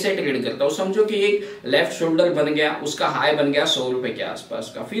वो कैसे ट्रेड करता हूँ, समझो कि एक लेफ्ट शोल्डर बन गया, उसका हाई बन गया 100 रुपए के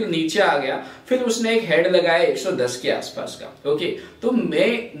आसपास का, फिर नीचे आ गया, फिर उसने एक हेड लगाया 110 के आसपास का। ओके, तो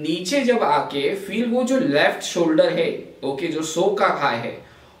मैं नीचे जब आके फिर वो जो लेफ्ट शोल्डर है, ओके, जो 100 का हाई है,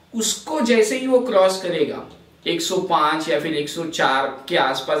 उसको जैसे ही वो क्रॉस करेगा 105 या फिर 104 के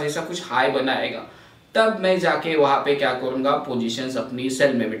आसपास ऐसा कुछ हाई बनाएगा, तब मैं जाके वहां पे क्या करूंगा, पोजीशंस अपनी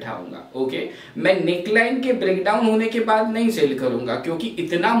सेल में बिठाऊंगा। ओके, मैं नेकलाइन के ब्रेकडाउन होने के बाद नहीं सेल करूंगा, क्योंकि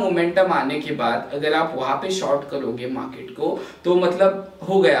इतना मोमेंटम आने के बाद अगर आप वहां पे शॉर्ट करोगे मार्केट को तो मतलब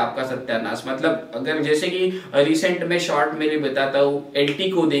हो गया आपका सत्यानाश। मतलब अगर जैसे कि रिसेंट में शॉर्ट मेरे बताता हूँ, एलटी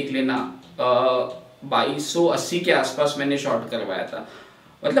को देख लेना, 2280 के आसपास मैंने शॉर्ट करवाया था।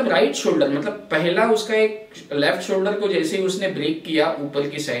 मतलब राइट शोल्डर, मतलब पहला उसका एक लेफ्ट शोल्डर को जैसे ही उसने ब्रेक किया ऊपर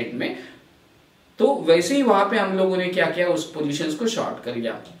की साइड में, तो वैसे ही वहां पे हम लोगों ने क्या किया, उस पोजीशंस को शॉर्ट कर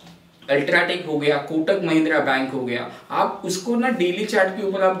लिया। अल्ट्राटेक हो गया, कोटक महिंद्रा बैंक हो गया, आप उसको ना डेली चार्ट के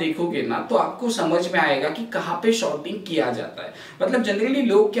ऊपर आप देखोगे ना तो आपको समझ में आएगा कि कहाँ पे शॉर्टिंग किया जाता है। मतलब जनरली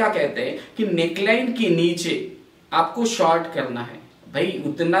लोग क्या कहते हैं कि नेकलाइन के नीचे आपको शॉर्ट करना है। भाई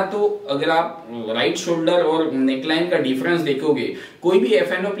उतना तो अगर आप राइट शोल्डर और नेकलाइन का डिफरेंस देखोगे, कोई भी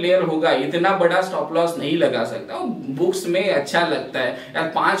एफएनओ प्लेयर होगा इतना बड़ा स्टॉप लॉस नहीं लगा सकता। बुक्स में अच्छा लगता है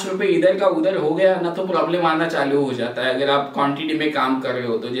यार, 5 रुपए इधर का उधर हो गया ना तो प्रॉब्लम आना चालू हो जाता है अगर आप क्वांटिटी में काम कर रहे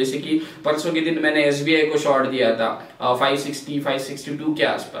हो तो। जैसे कि परसों के दिन मैंने एसबीआई को शॉर्ट दिया था 560 562 के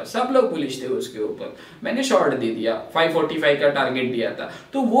आसपास, सब लोग बुलिश थे उसके ऊपर, मैंने शॉर्ट दे दिया, 545 का टारगेट दिया था।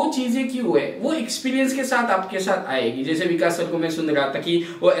 तो वो चीजें क्यों है, वो एक्सपीरियंस के साथ आपके साथ आएगी। जैसे विकास सर को मैं सुन रहा था कि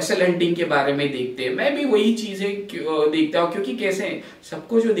वो एसएल हंटिंग के बारे में देखते हैं, मैं भी वही चीजें देखता हूँ, क्योंकि कैसे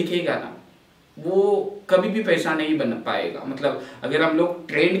सबको जो दिखेगा ना वो कभी भी पैसा नहीं बन पाएगा। मतलब अगर हम लोग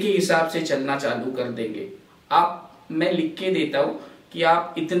ट्रेंड के हिसाब से चलना चालू कर देंगे, मैं लिख के देता हूं कि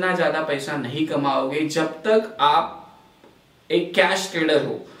आप इतना ज्यादा पैसा नहीं कमाओगे जब तक आप एक कैश ट्रेडर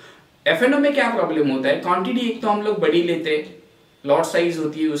हो। एफएनओ में क्या प्रॉब्लम होता है, क्वांटिटी एक तो हम लोग बड़ी लेते हैं, लॉट साइज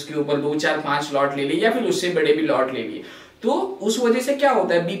होती है उसके ऊपर 2 4 5 लॉट ले लिए या फिर उससे बड़े भी लॉट ले लिए, तो उस वजह से क्या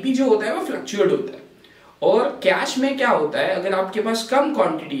होता है, बीपी जो होता है वो फ्लक्चुएट होता है। और कैश में क्या होता है, अगर आपके पास कम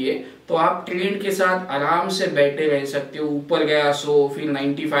क्वांटिटी है तो आप ट्रेंड के साथ आराम से बैठे रह सकते हो। ऊपर गया 100, फिर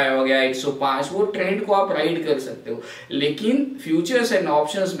 95 हो गया, 105, वो ट्रेंड को आप राइड कर सकते हो। लेकिन फ्यूचर्स एंड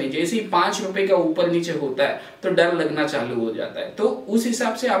ऑप्शंस में जैसे ही 5 रुपए का ऊपर नीचे होता है तो डर लगना चालू हो जाता है। तो उस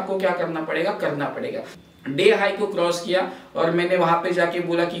हिसाब से आपको क्या करना पड़ेगा। डे हाई को क्रॉस किया और मैंने वहां पे जाके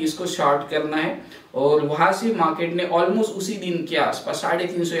बोला कि इसको शॉर्ट करना है, और वहां से मार्केट ने ऑलमोस्ट उसी दिन के आसपास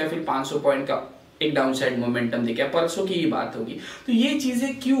 350 या फिर 500 पॉइंट का एक डाउनसाइड मोमेंटम दिखा। परसों की ही बात होगी। तो ये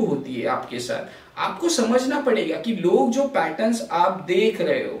चीजें क्यों होती है आपके साथ, आपको समझना पड़ेगा कि लोग जो पैटर्न्स आप देख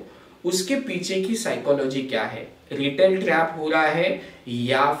रहे हो उसके पीछे की साइकोलॉजी क्या है। रिटेल ट्रैप हो रहा है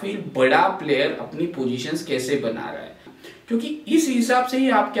या फिर बड़ा प्लेयर अपनी पोजीशंस कैसे बना रहा है, क्योंकि इस हिसाब से ही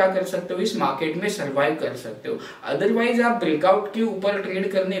आप क्या कर सकते हो, इस मार्केट में सरवाइव कर सकते हो। अदरवाइज आप ब्रेकआउट के ऊपर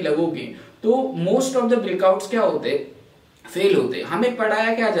ट्रेड करने लगोगे तो मोस्ट ऑफ द ब्रेकआउट्स क्या होते, फेल होते। हमें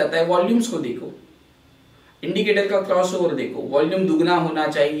पढ़ाया क्या जाता है, वॉल्यूम्स को देखो, इंडिकेटर का क्रॉस ओवर देखो, वॉल्यूम दुगना होना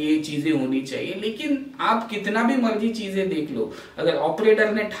चाहिए, चीजें होनी चाहिए। लेकिन आप कितना भी मर्जी चीजें देख लो, अगर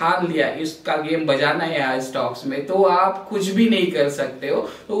ऑपरेटर ने ठान लिया इसका गेम बजाना है आज स्टॉक्स में, तो आप कुछ भी नहीं कर सकते हो।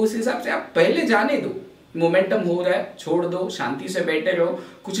 तो उस हिसाब से आप पहले जाने दो, मोमेंटम हो रहा है छोड़ दो, शांति से बैठे रहो,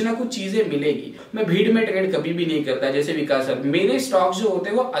 कुछ ना कुछ चीजें मिलेगी। मैं भीड़ में ट्रेड कभी भी नहीं करता, जैसे विकास सर, मेरे स्टॉक्स जो होते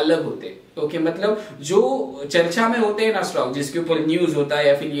हैं वो अलग होते हैं। ओके, मतलब जो चर्चा में होते हैं ना स्टॉक, जिसके ऊपर न्यूज होता है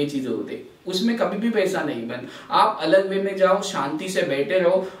या फिर ये चीजें होती है, उसमें कभी भी पैसा नहीं बन। आप अलग वे में जाओ, शांति से बैठे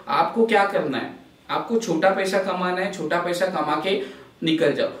रहो। आपको क्या करना है, आपको छोटा पैसा कमाना है, छोटा पैसा कमा के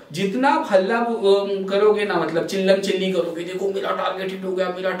निकल जाओ। जितना आप हल्ला करोगे ना, मतलब चिल्लम चिल्ली करोगे, देखो मेरा टारगेट हिट हो गया,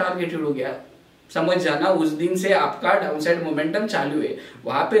 मेरा टारगेट हिट हो गया, समझ जाना उस दिन से आपका डाउनसाइड मोमेंटम चालू है।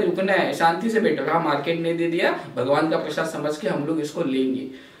 वहां पे रुकना है, शांति से बैठो। हाँ, मार्केट ने दे दिया, भगवान का प्रसाद समझ के हम लोग इसको लेंगे।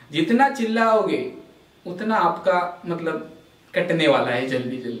 जितना चिल्लाओगे उतना आपका मतलब कटने वाला है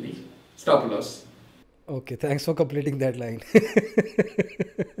जल्दी जल्दी। Stop loss. Okay, thanks for completing that line.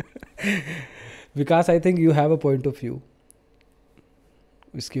 Vikas, I think you have a point of view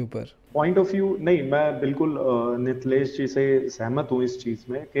इसके ऊपर। पॉइंट ऑफ व्यू नहीं, मैं बिल्कुल नितलेश जी से सहमत हूँ इस चीज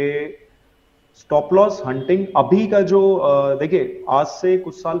में कि स्टॉप लॉस हंटिंग अभी का जो देखिए, आज से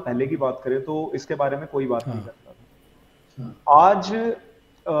कुछ साल पहले की बात करें तो इसके बारे में कोई बात नहीं करता था। आज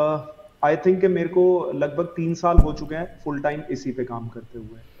आई थिंक मेरे को लगभग 3 साल हो चुके हैं फुल टाइम इसी पे काम करते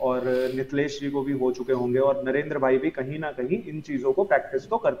हुए, और नितलेश जी को भी हो चुके होंगे, और नरेंद्र भाई भी कहीं ना कहीं इन चीजों को प्रैक्टिस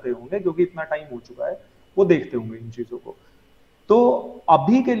तो करते होंगे, क्योंकि इतना टाइम हो चुका है, वो देखते होंगे इन चीजों को। तो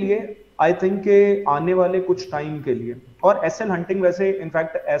अभी के लिए आई थिंक के आने वाले कुछ टाइम के लिए, और एसएल हंटिंग वैसे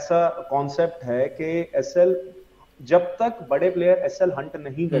इनफैक्ट ऐसा कॉन्सेप्ट है कि एसएल, जब तक बड़े प्लेयर एसएल हंट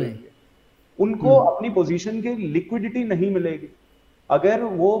नहीं करेंगे उनको अपनी पोजीशन की लिक्विडिटी नहीं मिलेगी। अगर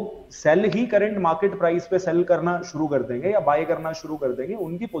वो सेल ही करंट मार्केट प्राइस पे सेल करना शुरू कर देंगे या बाय करना शुरू कर देंगे,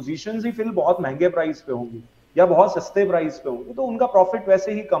 उनकी पोजीशंस ही फिर बहुत महंगे प्राइस पे होंगी या बहुत सस्ते प्राइस पे होंगी, तो उनका प्रॉफिट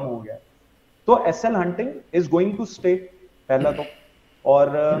वैसे ही कम हो गया। तो SL hunting is going to stay, पहला तो।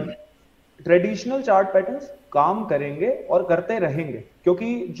 और ट्रेडिशनल चार्ट पैटर्न्स काम करेंगे और करते रहेंगे,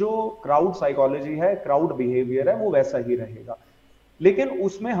 क्योंकि जो क्राउड साइकोलॉजी है, क्राउड बिहेवियर है, वो वैसा ही रहेगा। लेकिन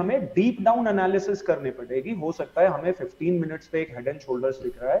उसमें हमें डीप डाउन एनालिसिस करनी पड़ेगी। हो सकता है हमें 15 मिनट्स पे एक हेड एंड शोल्डर्स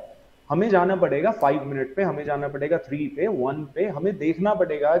दिख रहा है, हमें जाना पड़ेगा 5 मिनट पे, हमें जाना पड़ेगा 3 पे, 1 पे, हमें देखना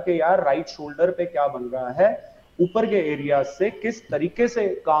पड़ेगा कि यार राइट शोल्डर पे क्या बन रहा है, ऊपर के एरिया से किस तरीके से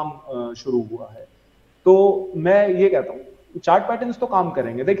काम शुरू हुआ है। तो मैं ये कहता हूँ चार्ट पैटर्न्स तो काम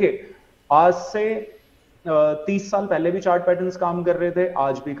करेंगे। देखिए, आज से 30 साल पहले भी चार्ट पैटर्न्स काम कर रहे थे,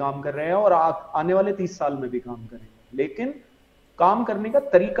 आज भी काम कर रहे हैं, और आने वाले 30 साल में भी काम करेंगे। लेकिन काम करने का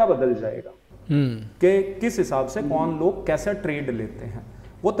तरीका बदल जाएगा कि किस हिसाब से कौन लोग कैसा ट्रेड लेते हैं,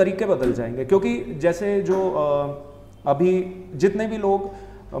 वो तरीके बदल जाएंगे। क्योंकि जैसे जो अभी जितने भी लोग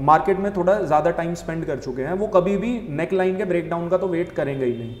मार्केट में थोड़ा ज़्यादा टाइम स्पेंड कर चुके हैं, वो कभी भी नेक लाइन के ब्रेकडाउन का तो वेट करेंगे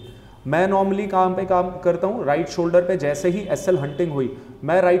ही नहीं। मैं नॉर्मली काम करता हूँ, राइट शोल्डर पे जैसे ही एसएल हंटिंग हुई,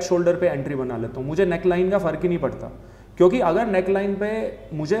 मैं राइट शोल्डर पे एंट्री बना लेता हूँ। मुझे नेक लाइन का फर्क ही नहीं पड़ता, क्योंकि अगर नेक लाइन पे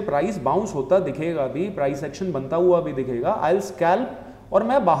मुझे प्राइस बाउंस होता दिखेगा भी, प्राइस एक्शन बनता हुआ भी दिखेगा, आई विल स्कैल्प और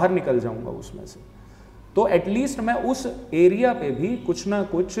मैं बाहर निकल जाऊंगा उसमें से। तो एटलीस्ट मैं उस एरिया पे भी कुछ ना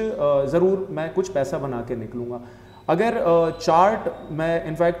कुछ ज़रूर मैं कुछ पैसा बना के निकलूंगा। अगर चार्ट में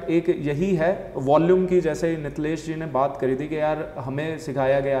इनफैक्ट एक यही है वॉल्यूम की, जैसे नितलेश जी ने बात करी थी कि यार हमें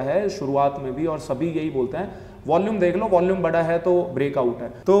सिखाया गया है शुरुआत में भी, और सभी यही बोलते हैं वॉल्यूम देख लो, वॉल्यूम बड़ा है तो ब्रेकआउट है।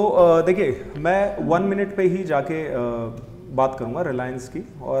 तो देखिए, मैं 1 मिनट पे ही जाके बात करूंगा रिलायंस की,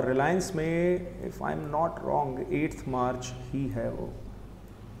 और रिलायंस में if I am not wrong 8 मार्च ही है वो।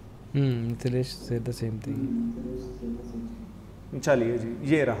 Nitlesh said the same thing. चलिए जी,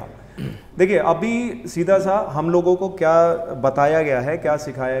 ये रहा। देखिए, अभी सीधा सा हम लोगों को क्या बताया गया है, क्या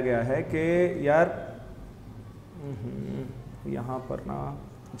सिखाया गया है कि यार यहाँ पर ना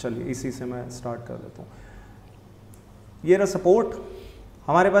चलिए इसी से मैं स्टार्ट कर देता हूँ। ये रहा सपोर्ट,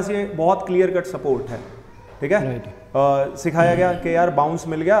 हमारे पास ये बहुत क्लियर कट सपोर्ट है, ठीक है। सिखाया गया कि यार बाउंस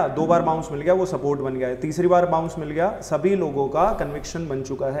मिल गया, 2 बार बाउंस मिल गया, वो सपोर्ट बन गया है। तीसरी बार बाउंस मिल गया, सभी लोगों का कन्विक्शन बन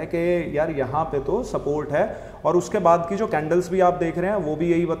चुका है कि यार यहाँ पे तो सपोर्ट है। और उसके बाद की जो कैंडल्स भी आप देख रहे हैं वो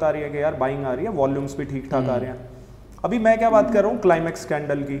भी यही बता रही है कि यार बाइंग आ रही है, वॉल्यूम्स भी ठीक ठाक आ रहे हैं। अभी मैं क्या बात कर रहा हूँ क्लाइमेक्स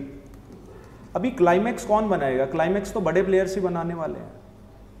कैंडल की। अभी क्लाइमेक्स कौन बनाएगा? क्लाइमेक्स तो बड़े प्लेयर्स ही बनाने वाले हैं,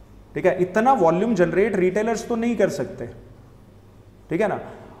 ठीक है। इतना वॉल्यूम जनरेट रिटेलर्स तो नहीं कर सकते, ठीक है ना।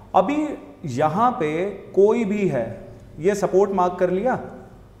 अभी यहां पे कोई भी है, ये सपोर्ट मार्क कर लिया,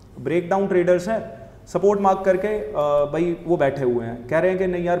 ब्रेकडाउन ट्रेडर्स हैं, सपोर्ट मार्क करके भाई वो बैठे हुए हैं, कह रहे हैं कि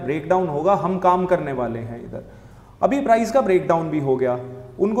नहीं यार ब्रेकडाउन होगा, हम काम करने वाले हैं इधर। अभी प्राइस का ब्रेकडाउन भी हो गया,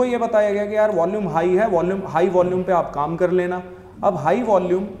 उनको ये बताया गया कि यार वॉल्यूम हाई है, हाई वॉल्यूम पे आप काम कर लेना। अब हाई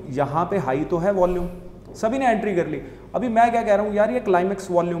वॉल्यूम, यहाँ पे हाई तो है वॉल्यूम, सभी ने एंट्री कर ली। अभी मैं क्या कह रहा हूँ यार, ये क्लाइमेक्स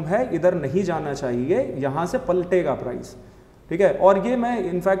वॉल्यूम है, इधर नहीं जाना चाहिए, यहाँ से पलटेगा प्राइस, ठीक है। और ये मैं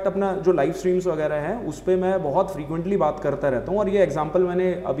इनफैक्ट अपना जो लाइव स्ट्रीम्स वगैरह हैं उस पर मैं बहुत फ्रीक्वेंटली बात करता रहता हूँ, और ये एग्जांपल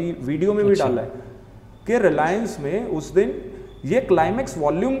मैंने अभी वीडियो में भी डाला है कि रिलायंस में उस दिन ये क्लाइमेक्स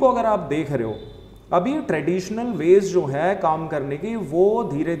वॉल्यूम को अगर आप देख रहे हो, अभी ट्रेडिशनल वेज जो है काम करने की वो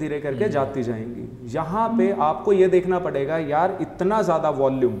धीरे धीरे करके जाती जाएंगी। यहाँ पे आपको ये देखना पड़ेगा यार इतना ज़्यादा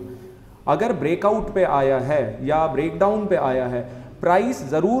वॉल्यूम अगर ब्रेकआउट पे आया है या ब्रेकडाउन पे आया है, प्राइस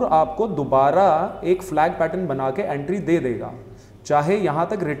ज़रूर आपको दोबारा एक फ्लैग पैटर्न बना के एंट्री दे देगा, चाहे यहाँ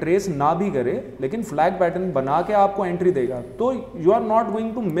तक रिट्रेस ना भी करे, लेकिन फ्लैग पैटर्न बना के आपको एंट्री देगा। तो you are not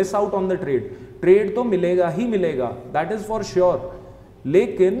going to miss out on the trade, trade तो मिलेगा ही मिलेगा, दैट इज़ फॉर श्योर।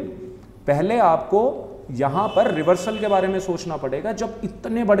 लेकिन पहले आपको यहाँ पर रिवर्सल के बारे में सोचना पड़ेगा, जब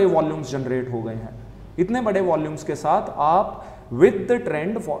इतने बड़े वॉल्यूम्स जनरेट हो गए हैं। इतने बड़े वॉल्यूम्स के साथ आप विद द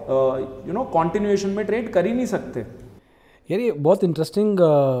ट्रेंड कंटिन्यूएशन में ट्रेड कर ही नहीं सकते। यार ये बहुत इंटरेस्टिंग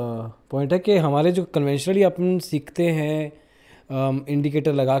पॉइंट है कि हमारे जो कन्वेंशनली अपन सीखते हैं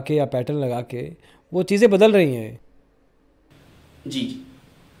इंडिकेटर लगा के या पैटर्न लगा के, वो चीज़ें बदल रही हैं। जी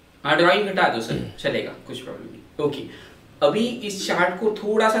हाँ, ड्राइंग हटा दो सर, चलेगा, कुछ प्रॉब्लम नहीं। ओके, अभी इस चार्ट को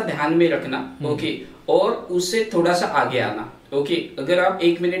थोड़ा सा ध्यान में रखना, ओके, और उससे थोड़ा सा आगे आना। ओके, अगर आप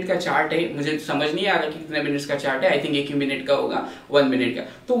 1 मिनट का चार्ट है, मुझे समझ नहीं आ रहा कि कितने मिनट्स का चार्ट है, आई थिंक 1 ही मिनट का होगा, 1 मिनट का,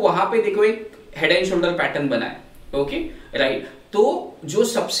 तो वहां पे देखो एक हेड एंड शोल्डर पैटर्न बना है, ओके राइट। तो जो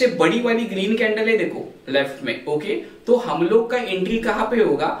सबसे बड़ी वाली ग्रीन कैंडल है देखो लेफ्ट में, ओके, तो हम लोग का एंट्री कहां पे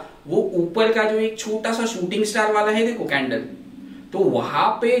होगा? वो ऊपर का जो एक छोटा सा शूटिंग स्टार वाला है देखो कैंडल, तो वहां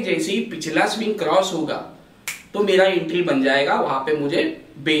पे जैसे ही पिछला स्विंग क्रॉस होगा तो मेरा एंट्री बन जाएगा, वहां पे मुझे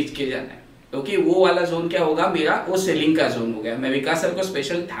बेच के जाना है। ओके, वो वाला जोन क्या होगा मेरा? वो सेलिंग का जोन हो गया। मैं विकास सर को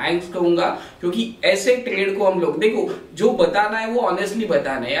स्पेशल थैंक्स कहूंगा, क्योंकि ऐसे ट्रेड को हम लोग देखो, जो बताना है वो ऑनेस्टली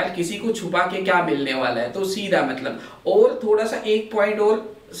बताना है यार, किसी को छुपा के क्या मिलने वाला है, तो सीधा मतलब। और थोड़ा सा एक पॉइंट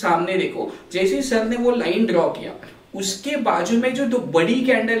और सामने देखो, जैसे सर ने वो लाइन ड्रॉ किया, उसके बाजू में जो 2 बड़ी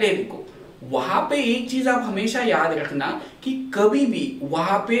कैंडल है देखो, वहां पे एक चीज आप हमेशा याद रखना कि कभी भी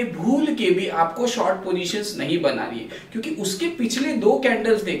वहां पे भूल के भी आपको शॉर्ट पोजीशंस नहीं बना रही है, क्योंकि उसके पिछले 2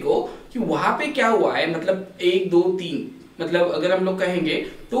 कैंडल्स देखो कि वहां पे क्या हुआ है, मतलब 1 2 3, मतलब अगर हम लोग कहेंगे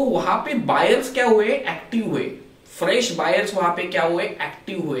तो वहां पे बायर्स क्या हुए? एक्टिव हुए, फ्रेश बायर्स वहां पे क्या हुए?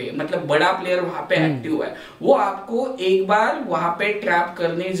 एक्टिव हुए, मतलब बड़ा प्लेयर वहां पे एक्टिव हुआ है। वो आपको एक बार वहां पे ट्रैप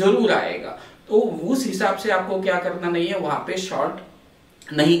करने जरूर आएगा, तो उस हिसाब से आपको क्या करना नहीं है, वहां पे शॉर्ट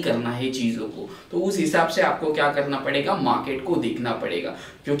नहीं करना है चीजों को। तो उस हिसाब से आपको क्या करना पड़ेगा? मार्केट को देखना पड़ेगा,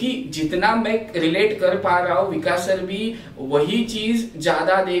 क्योंकि जितना मैं रिलेट कर पा रहा हूँ, विकास सर भी वही चीज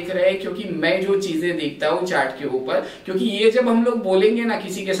ज्यादा देख रहे हैं, क्योंकि मैं जो चीजें देखता हूँ चार्ट के ऊपर, क्योंकि ये जब हम लोग बोलेंगे ना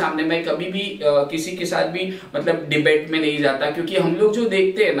किसी के सामने, मैं कभी भी किसी के साथ भी मतलब डिबेट में नहीं जाता, क्योंकि हम लोग जो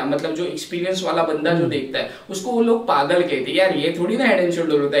देखते हैं ना, मतलब जो एक्सपीरियंस वाला बंदा जो देखता है उसको वो लोग पागल कहते हैं, यार ये थोड़ी ना हेड एंड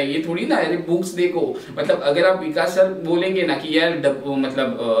शोल्डर होता है, ये थोड़ी ना, अरे बुक्स देखो। मतलब अगर आप विकास सर बोलेंगे ना कि यार मतलब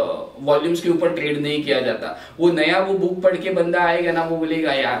वॉल्यूम्स के ऊपर ट्रेड नहीं किया जाता, वो नया वो बुक पढ़ के बंदा आएगा ना, वो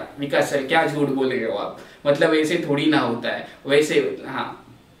बोलेगा यार विकास सर क्या झूठ बोल रहे हो आप, मतलब ऐसे थोड़ी ना होता है, वैसे। हाँ,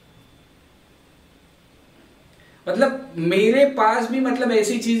 मतलब मेरे पास भी मतलब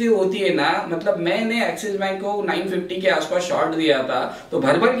ऐसी चीजें होती है ना, मतलब मैंने एक्सिस बैंक को 950 के आसपास शॉर्ट दिया था, तो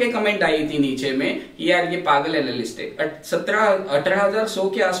भर भर के कमेंट आई थी नीचे में कि यार ये पागल एनालिस्ट है। 18,100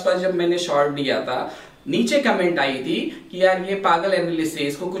 के आसपास जब मैंने शॉर्ट दिया था, नीचे कमेंट आई थी कि यार ये पागल एनालिस्ट है,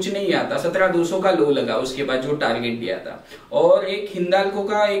 इसको कुछ नहीं आता। 17,200 का लो लगा उसके बाद जो टारगेट दिया था। और एक हिंदाल्को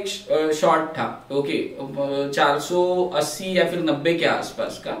का एक शॉर्ट था, ओके, 480 या फिर 90 के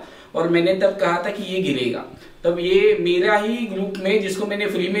आसपास का, और मैंने तब कहा था कि ये गिरेगा। तब ये मेरा ही ग्रुप में, जिसको मैंने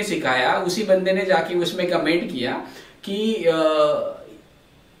फ्री में सिखाया, उसी बंदे ने जाके उसमें कमेंट किया कि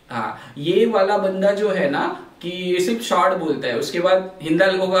हाँ, ये वाला बंदा जो है ना कि सिर्फ शॉर्ट बोलता है, उसके बाद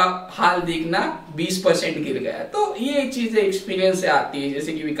हिंदल होगा हाल देखना 20% गिर गया। तो ये चीजें एक्सपीरियंस से आती है,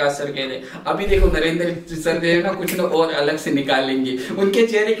 जैसे कि विकास सर कह रहे, अभी देखो नरेंद्र सर जो है ना कुछ ना और अलग से निकालेंगे, उनके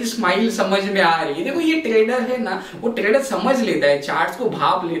चेहरे की स्माइल समझ में आ रही है। देखो ये ट्रेडर है ना, वो ट्रेडर समझ लेता है, चार्ट्स को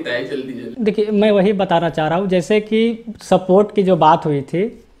भाप लेता है जल्दी जल्दी। देखिए मैं वही बताना चाह रहा हूँ, जैसे कि सपोर्ट की जो बात हुई थी,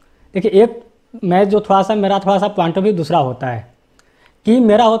 देखिए एक मैं जो मेरा थोड़ा सा पॉइंट ऑफ व्यू दूसरा होता है कि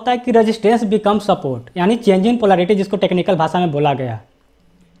मेरा होता है कि रेजिस्टेंस बिकम सपोर्ट, यानी चेंज इन पोलैरिटी, जिसको टेक्निकल भाषा में बोला गया,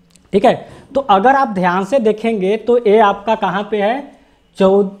 ठीक है। तो अगर आप ध्यान से देखेंगे तो ये आपका कहाँ पे है,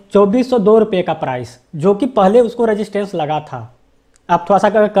 2402 रुपये का प्राइस, जो कि पहले उसको रेजिस्टेंस लगा था। आप थोड़ा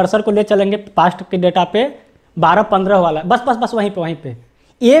सा कर्सर को ले चलेंगे पास्ट के डेटा पे, 12-15 वाला, बस वहीं पे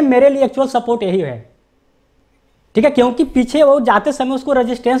ये मेरे लिए एक्चुअल सपोर्ट यही है, ठीक है, क्योंकि पीछे वो जाते समय उसको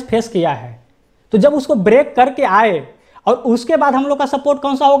रेजिस्टेंस फेस किया है। तो जब उसको ब्रेक करके आए और उसके बाद हम लोग का सपोर्ट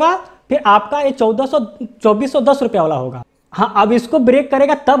कौन सा होगा, फिर आपका ये 2410 रुपये वाला होगा। हाँ, अब इसको ब्रेक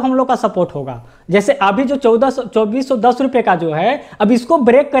करेगा तब हम लोग का सपोर्ट होगा। जैसे अभी जो 2410 रुपये का जो है, अब इसको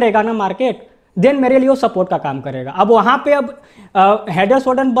ब्रेक करेगा ना मार्केट, देन मेरे लिए वो सपोर्ट का काम करेगा। अब वहाँ पे अब हेडर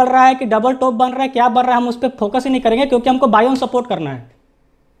शोल्डर बढ़ रहा है कि डबल टॉप बन रहा है, क्या बन रहा है, हम उस पर फोकस ही नहीं करेंगे, क्योंकि हमको बाय ऑन सपोर्ट करना है।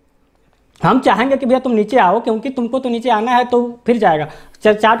 हम चाहेंगे कि भैया तुम नीचे आओ, क्योंकि तुमको तो नीचे आना है, तो फिर जाएगा।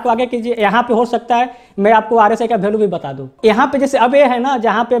 चार्ट को आगे कीजिए, यहाँ पे हो सकता है मैं आपको RSI का वैल्यू भी बता दूँ। यहाँ पे जैसे अब ये है ना,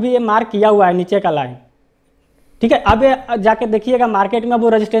 जहाँ पे अभी ये मार्क किया हुआ है नीचे का लाइन, ठीक है, अब ये जाके देखिएगा मार्केट में वो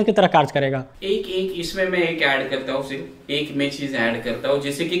रेजिस्टेंस की तरह कार्य करेगा। एक इसमें मैं एक ऐड करता हूँ, सिर्फ एक मैं चीज ऐड करता हूँ,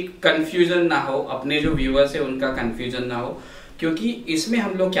 जिससे कि कंफ्यूजन ना हो, अपने जो व्यूअर्स है उनका कंफ्यूजन ना हो। क्योंकि इसमें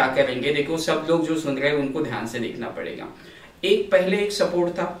हम लोग क्या करेंगे, देखो सब लोग जो सुन रहे हैं उनको ध्यान से देखना पड़ेगा। पहले एक सपोर्ट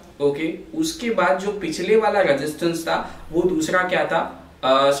था, ओके, उसके बाद जो पिछले वाला रेजिस्टेंस था वो दूसरा क्या था,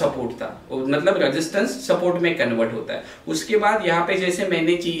 सपोर्ट था, मतलब रेजिस्टेंस सपोर्ट में कन्वर्ट होता है। उसके बाद यहाँ पे जैसे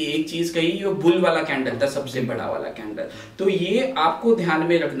मैंने एक चीज कही, ये बुल वाला कैंडल था, सबसे बड़ा वाला कैंडल, तो ये आपको ध्यान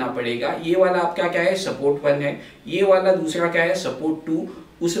में रखना पड़ेगा। ये वाला आपका क्या है, सपोर्ट 1 है, ये वाला दूसरा क्या है, सपोर्ट 2,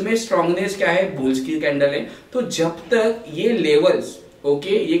 उसमें स्ट्रॉन्गनेस क्या है, बुल्स की कैंडल है। तो जब तक ये लेवल्स ओके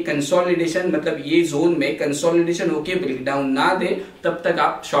ये कंसोलिडेशन, मतलब ये जोन में कंसोलिडेशन होके ब्रेकडाउन ना दे, तब तक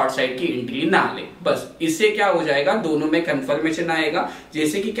आप शॉर्ट साइड की एंट्री ना ले। बस इससे क्या हो जाएगा, दोनों में कंफर्मेशन आएगा।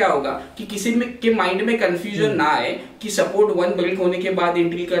 जैसे कि क्या होगा कि किसी में के माइंड में कंफ्यूजन ना आए कि सपोर्ट 1 ब्रेक होने के बाद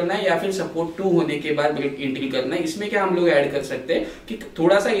एंट्री करना है या फिर सपोर्ट 2 होने के बाद ब्रेक एंट्री करना है। इसमें क्या हम लोग ऐड कर सकते हैं कि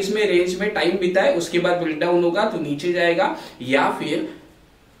थोड़ा सा इसमें रेंज में टाइम बिताए, उसके बाद ब्रेकडाउन होगा तो नीचे जाएगा, या फिर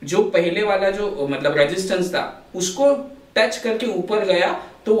जो पहले वाला जो मतलब रेजिस्टेंस था उसको टच करके ऊपर गया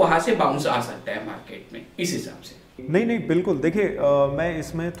तो वहां से बाउंस आ सकता है मार्केट में, इस हिसाब से। नहीं बिल्कुल, देखिए मैं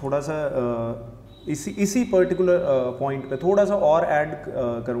इसमें थोड़ा सा इसी पर्टिकुलर पॉइंट पे थोड़ा सा और ऐड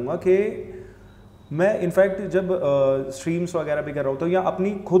करूंगा कि मैं इनफैक्ट जब स्ट्रीम्स वगैरह भी कर रहा होता हूँ या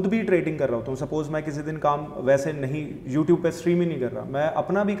अपनी खुद भी ट्रेडिंग कर रहा होता हूँ, सपोज मैं किसी दिन काम वैसे नहीं यूट्यूब पे स्ट्रीम ही नहीं कर रहा, मैं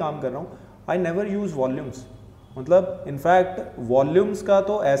अपना भी काम कर रहा हूँ, आई नेवर यूज़ वॉल्यूम्स। मतलब इनफैक्ट वॉल्यूम्स का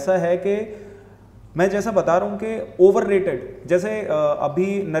तो ऐसा है कि मैं जैसा बता रहा हूँ कि ओवररेटेड, जैसे अभी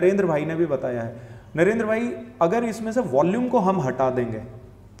नरेंद्र भाई ने भी बताया है, नरेंद्र भाई अगर इसमें से वॉल्यूम को हम हटा देंगे,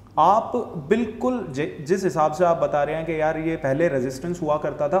 आप बिल्कुल जिस हिसाब से आप बता रहे हैं कि यार ये पहले रेजिस्टेंस हुआ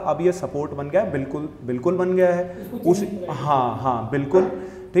करता था, अब ये सपोर्ट बन गया है, बिल्कुल बन गया है उस, हाँ बिल्कुल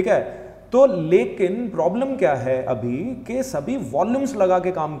ठीक है। तो लेकिन प्रॉब्लम क्या है अभी कि सभी वॉल्यूम्स लगा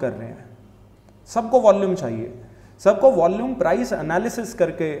के काम कर रहे हैं, सबको वॉल्यूम चाहिए, सबको वॉल्यूम प्राइस एनालिसिस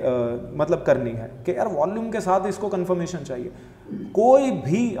करके मतलब करनी है कि यार वॉल्यूम के साथ इसको कंफर्मेशन चाहिए। कोई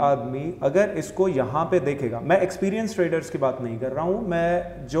भी आदमी अगर इसको यहाँ पे देखेगा, मैं एक्सपीरियंस ट्रेडर्स की बात नहीं कर रहा हूँ,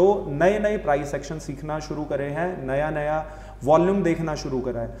 मैं जो नए प्राइस एक्शन सीखना शुरू करे हैं, नया वॉल्यूम देखना शुरू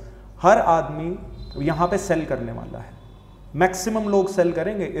करा है, हर आदमी यहाँ पे सेल करने वाला है। मैक्सिमम लोग सेल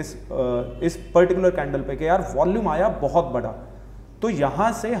करेंगे इस पर्टिकुलर कैंडल पे कि यार वॉल्यूम आया बहुत बड़ा, तो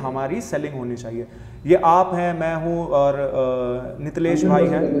यहाँ से हमारी सेलिंग होनी चाहिए। ये आप हैं, मैं हूँ और नितलेश भाई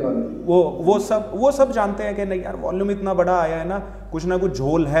हैं, वो सब जानते हैं कि नहीं यार वॉल्यूम इतना बड़ा आया है ना कुछ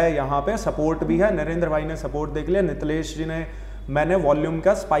झोल है, यहाँ पे सपोर्ट भी है। नरेंद्र भाई ने सपोर्ट देख लिया, नितलेश जी ने, मैंने वॉल्यूम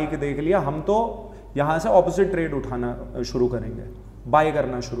का स्पाइक देख लिया, हम तो यहाँ से ऑपोजिट ट्रेड उठाना शुरू करेंगे, बाय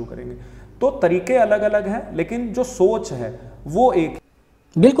करना शुरू करेंगे। तो तरीके अलग अलग हैं, लेकिन जो सोच है वो एक।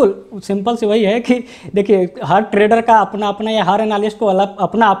 बिल्कुल सिंपल से वही है कि देखिए हर ट्रेडर का अपना अपना या हर एनालिस्ट को अलग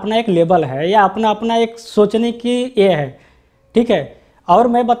अपना अपना एक लेवल है या अपना अपना एक सोचने की ये है, ठीक है। और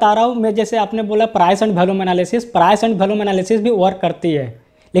मैं बता रहा हूँ, मैं जैसे आपने बोला price and volume analysis, price and volume analysis भी वर्क करती है,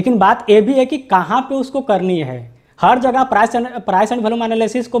 लेकिन बात ये भी है कि कहाँ पे उसको करनी है। हर जगह प्राइस एंड वॉल्यूम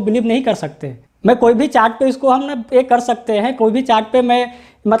एनालिसिस को बिलीव नहीं कर सकते। मैं कोई भी चार्ट पे इसको हम ना ये कर सकते हैं, कोई भी चार्ट पे मैं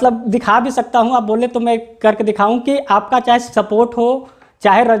मतलब दिखा भी सकता हूँ, आप बोले तो मैं करके दिखाऊँ कि आपका चाहे सपोर्ट हो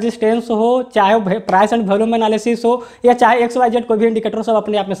चाहे रेजिस्टेंस हो, चाहे प्राइस एंड वॉल्यूम एनालिसिस हो, या चाहे XYZ कोई भी इंडिकेटर, सब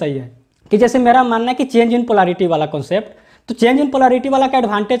अपने आप में सही है। कि जैसे मेरा मानना है कि चेंज इन पोलैरिटी वाला कॉन्सेप्ट, तो चेंज इन पोलैरिटी वाला का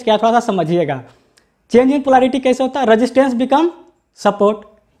एडवांटेज क्या, थोड़ा सा समझिएगा। चेंज इन पोलैरिटी कैसे होता है, रेजिस्टेंस बिकम सपोर्ट,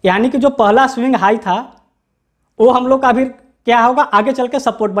 यानी कि जो पहला स्विंग हाई था वो हम लोग का अभी क्या होगा, आगे चल के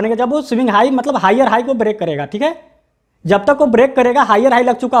सपोर्ट बनेगा। जब वो स्विंग हाई मतलब हायर हाई को ब्रेक करेगा, ठीक है, जब तक वो ब्रेक करेगा हायर हाई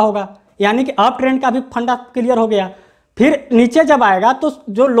लग चुका होगा, यानी कि अप ट्रेंड का भी फंडा क्लियर हो गया। फिर नीचे जब आएगा तो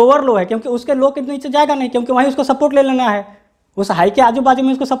जो लोअर लो है, क्योंकि उसके लो के नीचे जाएगा नहीं, क्योंकि वहीं उसको सपोर्ट ले लेना है, उस हाई के आजू बाजू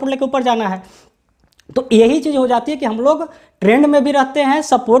में उसको सपोर्ट लेके ऊपर जाना है। तो यही चीज़ हो जाती है कि हम लोग ट्रेंड में भी रहते हैं,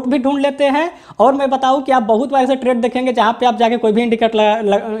 सपोर्ट भी ढूंढ लेते हैं। और मैं बताऊं कि आप बहुत बार ऐसे ट्रेड देखेंगे जहां पे आप जाके कोई भी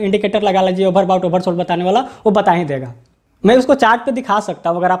इंडिकेटर लगा लीजिए, ओवरबाउट ओवरसोल्ड बताने वाला, वो बता ही देगा। मैं उसको चार्ट पे दिखा सकता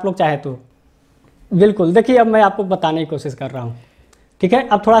हूं अगर आप लोग चाहे तो। बिल्कुल, देखिए अब मैं आपको बताने की कोशिश कर रहा हूँ, ठीक है।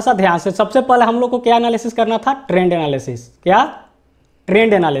 अब थोड़ा सा ध्यान से, सबसे पहले हम लोग को क्या एनालिसिस करना था, ट्रेंड एनालिसिस। क्या,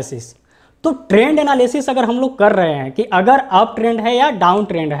 ट्रेंड एनालिसिस। तो ट्रेंड एनालिसिस अगर हम लोग कर रहे हैं कि अगर अप ट्रेंड है या डाउन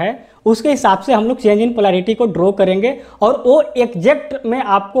ट्रेंड है, उसके हिसाब से हम लोग चेंज इन पोलैरिटी को ड्रॉ करेंगे और वो एग्जैक्ट में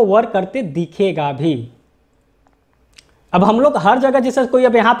आपको वर्क करते दिखेगा भी। अब हम लोग हर जगह, जैसे कोई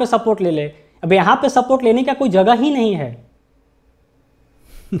अब यहां पे सपोर्ट ले ले, अब यहां पे सपोर्ट लेने का कोई जगह ही नहीं है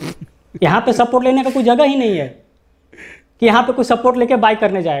यहां पे सपोर्ट लेने का कोई जगह ही नहीं है कि यहां पे कोई सपोर्ट लेके बाय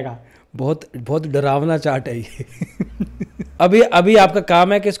करने जाएगा। बहुत बहुत डरावना चार्ट है ये अभी आपका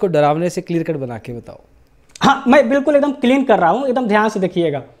काम है कि इसको डरावने से क्लियर कट बना के बताओ। हाँ, मैं बिल्कुल एकदम क्लीन कर रहा हूं, एकदम ध्यान से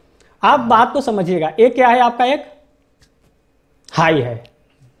देखिएगा, आप बात को समझिएगा। ए क्या है आपका, एक हाई है,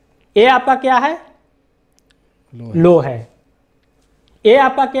 ए आपका क्या है, लो है। ए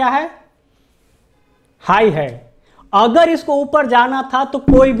आपका क्या है, हाई है। अगर इसको ऊपर जाना था तो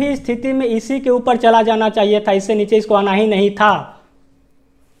कोई भी स्थिति में इसी के ऊपर चला जाना चाहिए था, इससे नीचे इसको आना ही नहीं था।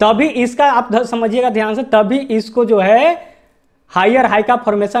 तभी इसका आप समझिएगा ध्यान से, तभी इसको जो है हायर हाई का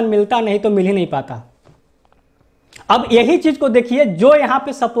फॉर्मेशन मिलता, नहीं तो मिल ही नहीं पाता। अब यही चीज को देखिए, जो यहां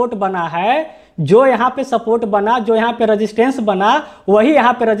पे सपोर्ट बना है, जो यहां पे सपोर्ट बना, जो यहां पे रेजिस्टेंस बना, वही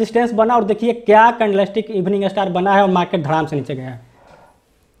यहां पे रेजिस्टेंस बना, और देखिए क्या कैंडलस्टिक इवनिंग स्टार बना है और मार्केट धड़ाम से नीचे गया है।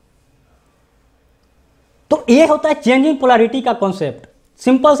 तो ये होता है चेंज इन पोलैरिटी का कॉन्सेप्ट।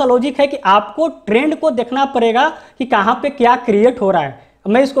 सिंपल सा लॉजिक है कि आपको ट्रेंड को देखना पड़ेगा कि कहां पे क्या क्रिएट हो रहा है।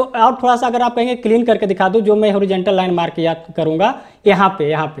 मैं इसको और थोड़ा सा अगर आप कहेंगे क्लीन करके दिखा दूं, जो मैं हॉरिजॉन्टल लाइन मार्क याद करूंगा, यहां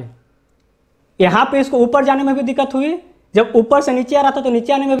पे इसको ऊपर जाने में भी दिक्कत हुई, जब ऊपर से नीचे आ रहा था तो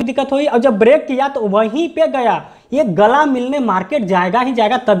नीचे आने में भी दिक्कत हुई, और जब ब्रेक किया तो वहीं पे गया। ये गला मिलने मार्केट जाएगा ही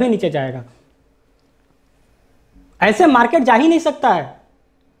जाएगा, तभी नीचे जाएगा। ऐसे मार्केट जा ही नहीं सकता है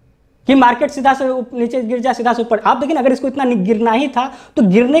कि मार्केट सीधा से नीचे गिर जाए, सीधा से ऊपर। आप देखिए, अगर इसको इतना गिरना ही था तो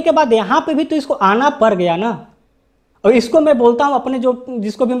गिरने के बाद यहां पे भी तो इसको आना पड़ गया ना। और इसको मैं बोलता हूं, अपने जो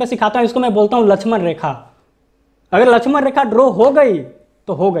जिसको भी मैं सिखाता हूं, इसको मैं बोलता हूं लक्ष्मण रेखा। अगर लक्ष्मण रेखा ड्रॉ हो गई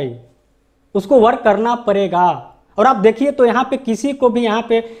तो हो गई, उसको वर्क करना पड़ेगा। और आप देखिए तो यहाँ पे किसी को भी, यहाँ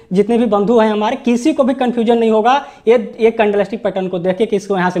पे जितने भी बंधु हैं हमारे, किसी को भी कंफ्यूजन नहीं होगा ये कैंडलस्टिक पैटर्न को देख के कि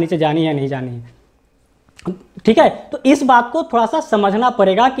इसको यहाँ से नीचे जानी है नहीं जानी है, ठीक है। तो इस बात को थोड़ा सा समझना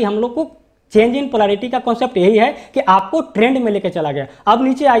पड़ेगा कि हम लोग को चेंज इन पोलैरिटी का कॉन्सेप्ट यही है कि आपको ट्रेंड में लेके चला गया। अब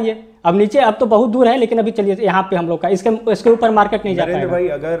नीचे आइए, अब नीचे, अब तो बहुत दूर है, लेकिन अभी चलिए यहाँ पे हम लोग का इसके ऊपर मार्केट नहीं जा पाएगा। नरेंद्र भाई,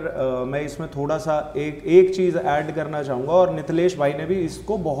 अगर मैं इसमें थोड़ा सा एक चीज ऐड करना चाहूंगा, और नितलेश भाई ने भी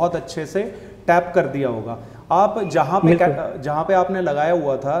इसको बहुत अच्छे से टैप कर दिया होगा। आप जहां पे आपने लगाया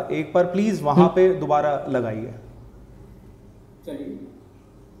हुआ था, एक बार प्लीज वहां पे दोबारा लगाइए,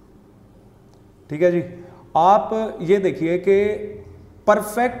 ठीक है जी। आप ये देखिए कि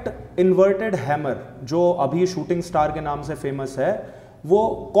परफेक्ट इन्वर्टेड हैमर, जो अभी शूटिंग स्टार के नाम से फेमस है,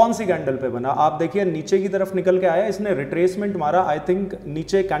 वो कौन सी कैंडल पे बना। आप देखिए नीचे की तरफ निकल के आया, इसने रिट्रेसमेंट मारा, आई थिंक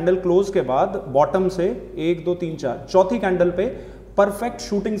नीचे कैंडल क्लोज के बाद बॉटम से 1 2 3 4 चौथी कैंडल पे परफेक्ट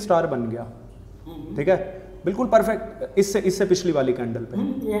शूटिंग स्टार बन गया, ठीक है, बिल्कुल परफेक्ट। इससे पिछली वाली कैंडल पे,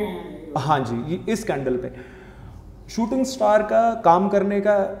 हाँ जी, इस कैंडल पे शूटिंग स्टार का काम करने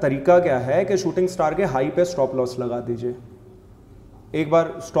का तरीका क्या है कि शूटिंग स्टार के हाई पे स्टॉप लॉस लगा दीजिए। एक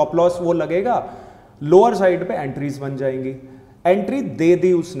बार स्टॉप लॉस वो लगेगा, लोअर साइड पे एंट्रीज बन जाएंगी। एंट्री दे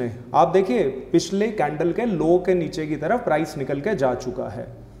दी उसने, आप देखिए पिछले कैंडल के लो के नीचे की तरफ प्राइस निकल के जा चुका है।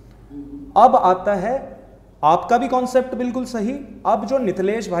 अब आता है आपका भी कॉन्सेप्ट बिल्कुल सही। अब जो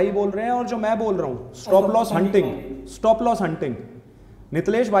नितलेश भाई बोल रहे हैं और जो मैं बोल रहा हूं, stop loss hunting, stop loss hunting,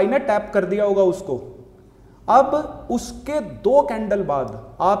 Nitlesh भाई ने टैप कर दिया होगा उसको। अब उसके 2 कैंडल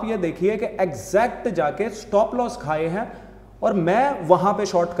बाद आप ये देखिए कि एग्जैक्ट जाके स्टॉप लॉस खाए हैं, और मैं वहां पे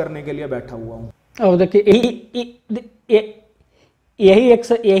शॉर्ट करने के लिए बैठा हुआ हूं। और देखिए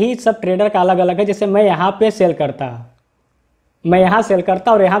यही सब ट्रेडर का अलग अलग है। जैसे मैं यहाँ पे सेल करता, मैं यहाँ सेल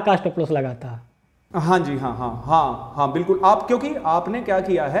करता और यहाँ का स्टॉप लॉस लगाता, हाँ जी, हाँ हाँ हाँ हाँ बिल्कुल। आप क्योंकि आपने क्या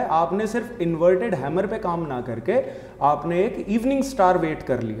किया है, आपने सिर्फ इन्वर्टेड हैमर पे काम ना करके आपने एक इवनिंग स्टार वेट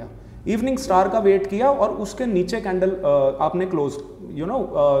कर लिया, इवनिंग स्टार का वेट किया और उसके नीचे कैंडल आपने क्लोज,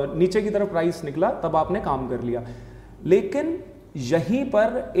 नीचे की तरफ प्राइस निकला तब आपने काम कर लिया। लेकिन यहीं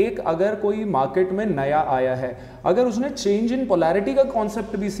पर एक अगर कोई मार्केट में नया आया है, अगर उसने चेंज इन पोलैरिटी का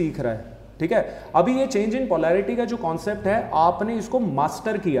कॉन्सेप्ट भी सीख रहा है, ठीक है, अभी ये चेंज इन पोलैरिटी का जो कॉन्सेप्ट है आपने इसको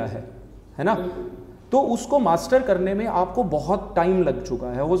मास्टर किया है ना, तो उसको मास्टर करने में आपको बहुत टाइम लग चुका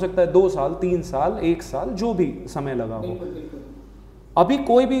है, हो सकता है 2 साल 3 साल 1 साल जो भी समय लगा हो। अभी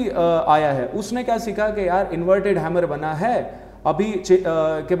कोई भी आया है, उसने क्या सीखा कि यार इन्वर्टेड हैमर बना है, अभी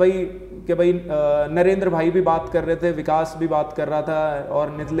कि भाई नरेंद्र भाई भी बात कर रहे थे, विकास भी बात कर रहा था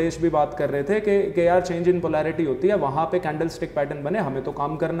और नितलेश भी बात कर रहे थे कि यार चेंज इन पोलैरिटी होती है, वहां पे कैंडल स्टिक पैटर्न बने, हमें तो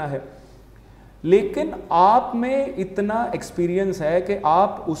काम करना है। लेकिन आप में इतना एक्सपीरियंस है कि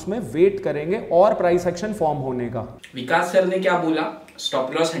आप उसमें वेट करेंगे और प्राइस एक्शन फॉर्म होने का। विकास सर ने क्या बोला,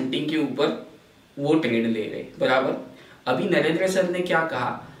 स्टॉप लॉस हंटिंग के ऊपर वो ट्रेड ले रहे, बराबर। अभी नरेंद्र सर ने क्या कहा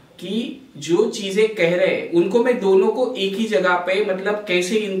कि जो चीजें कह रहे हैं उनको मैं दोनों को एक ही जगह पे, मतलब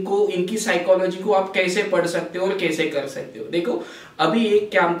कैसे इनको, इनकी साइकोलॉजी को आप कैसे पढ़ सकते हो और कैसे कर सकते हो। देखो अभी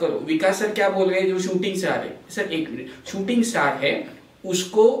एक काम करो, विकास सर क्या बोल रहे हैं, जो शूटिंग स्टार है, सर एक मिनट, शूटिंग स्टार है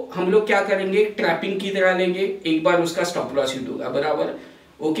उसको हम लोग क्या करेंगे, ट्रैपिंग की तरह लेंगे, एक बार उसका स्टॉप लॉस हिट होगा, बराबर।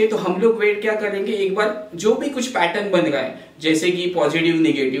 ओके, तो हम लोग वेट क्या करेंगे, एक बार जो भी कुछ पैटर्न बन रहा है, जैसे कि पॉजिटिव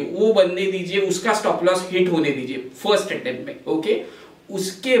नेगेटिव, वो बनने दीजिए, उसका स्टॉप लॉस हिट होने दीजिए फर्स्ट अटेम्प्ट में। ओके,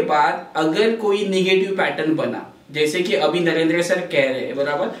 उसके बाद अगर कोई नेगेटिव पैटर्न बना, जैसे कि अभी नरेंद्र सर कह रहे हैं,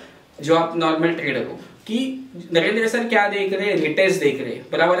 बराबर, जो आप नॉर्मल ट्रेडर हो, कि नरेंद्र सर क्या देख रहे हैं, रिटेस्ट देख रहे हैं,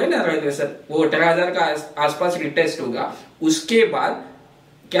 बराबर है ना नरेंद्र सर, वो 18,000 का आसपास रिटेस्ट होगा, उसके बाद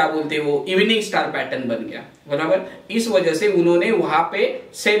क्या बोलते हैं, वो इवनिंग स्टार पैटर्न बन गया, बराबर। इस वजह से उन्होंने वहां पे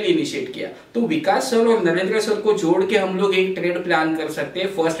सेल इनिशिएट किया। तो विकास सर और नरेंद्र सर को जोड़ के हम लोग एक ट्रेड प्लान कर सकते हैं।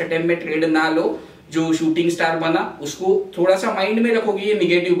 फर्स्ट अटेम्प्ट में ट्रेड ना लो, जो शूटिंग स्टार बना उसको थोड़ा सा माइंड में रखोगे, ये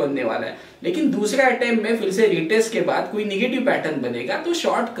निगेटिव बनने वाला है, लेकिन दूसरे अटेम्प्ट में फिर से रिटेस्ट के बाद कोई निगेटिव पैटर्न बनेगा तो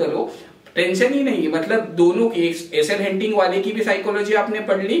शॉर्ट करो, टेंशन ही नहीं है। मतलब दोनों की, एसेट हंटिंग वाले की भी साइकोलॉजी आपने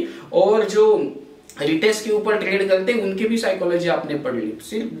पढ़ ली और जो रिटेस्ट के ऊपर ट्रेड करते हैं उनकी भी साइकोलॉजी आपने पढ़ ली।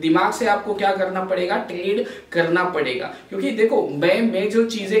 सिर्फ दिमाग से आपको क्या करना पड़ेगा, ट्रेड करना पड़ेगा। क्योंकि देखो मैं जो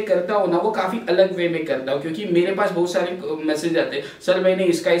चीजें करता हूँ ना वो काफी अलग वे में करता हूँ, क्योंकि मेरे पास बहुत सारे मैसेज आते हैं, सर मैंने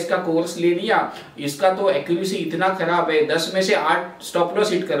इसका कोर्स ले लिया, इसका तो एक्यूरेसी इतना खराब है, 10 में से 8 स्टॉप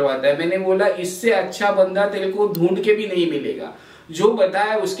लॉस हिट करवाता है। मैंने बोला इससे अच्छा बंदा तेरे को ढूंढ के भी नहीं मिलेगा, जो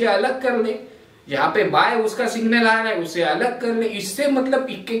बताया उसके अलग कर ले, यहाँ पे बाय उसका सिग्नल आ रहा है उससे अलग कर ले, इससे मतलब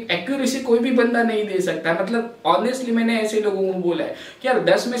एक्यूरेसी कोई भी बंदा नहीं दे सकता। मतलब ऑनेस्टली मैंने ऐसे लोगों को बोला है कि यार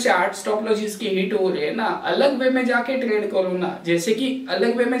 10 में से 8 स्टॉप लॉस जिसके हिट हो रहे हैं ना, अलग वे में जाके ट्रेड करो ना, जैसे कि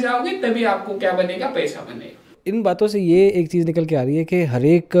अलग वे में जाओगे तभी आपको क्या बनेगा, पैसा बनेगा। इन बातों से ये एक चीज़ निकल के आ रही है कि हर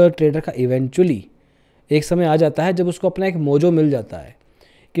एक ट्रेडर का इवेंचुअली एक समय आ जाता है जब उसको अपना एक मोजो मिल जाता है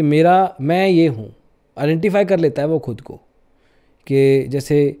कि मैं ये हूँ, आइडेंटिफाई कर लेता है वो खुद को, कि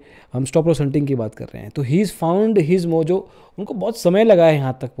जैसे हम स्टॉप लॉस हंटिंग की बात कर रहे हैं तो he is found his mojo. उनको बहुत समय लगा है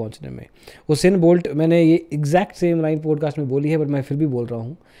यहाँ तक पहुँचने में। उसेन बोल्ट, मैंने ये एग्जैक्ट सेम लाइन पॉडकास्ट में बोली है बट मैं फिर भी बोल रहा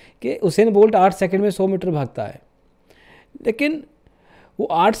हूँ कि उसेन बोल्ट 8 सेकंड में 100 मीटर भागता है, लेकिन वो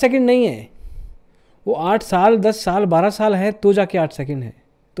 8 सेकंड नहीं है, वो 8 साल 10 साल 12 साल है तो जाके 8 सेकंड है।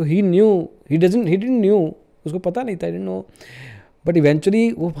 तो ही डिडंट न्यू, उसको पता नहीं था, he didn't know, but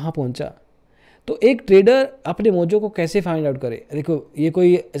eventually वो वहाँ पहुँचा। तो एक ट्रेडर अपने मोजो को कैसे फाइंड आउट करे, देखो ये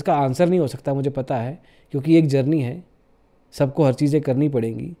कोई इसका आंसर नहीं हो सकता, मुझे पता है, क्योंकि एक जर्नी है, सबको हर चीज़ें करनी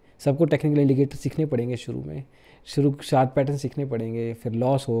पड़ेंगी, सबको टेक्निकल इंडिकेटर सीखने पड़ेंगे, शुरू शार्ट पैटर्न सीखने पड़ेंगे, फिर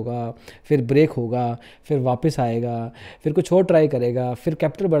लॉस होगा, फिर ब्रेक होगा, फिर वापस आएगा, फिर कुछ और ट्राई करेगा, फिर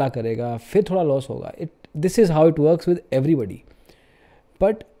कैपिटल बड़ा करेगा, फिर थोड़ा लॉस होगा। This is how it works with everybody.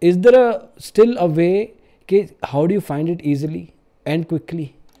 But is there still a way कि how do you find it easily and quickly?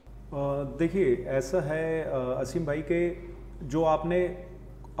 देखिए ऐसा है असीम भाई के जो आपने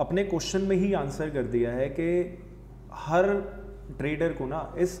अपने क्वेश्चन में ही आंसर कर दिया है कि हर ट्रेडर को ना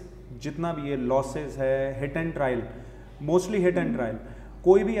इस जितना भी ये लॉसेस है, hit and trial, mostly hit and trial,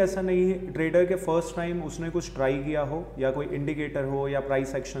 कोई भी ऐसा नहीं है ट्रेडर के फर्स्ट टाइम उसने कुछ ट्राई किया हो या कोई इंडिकेटर हो या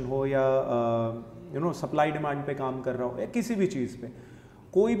प्राइस एक्शन हो या सप्लाई डिमांड पे काम कर रहा हो या किसी भी चीज़ पे,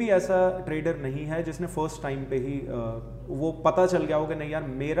 कोई भी ऐसा ट्रेडर नहीं है जिसने फर्स्ट टाइम पे ही वो पता चल गया हो कि नहीं यार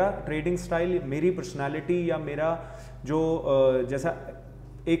मेरा ट्रेडिंग स्टाइल, मेरी पर्सनालिटी या मेरा जो जैसा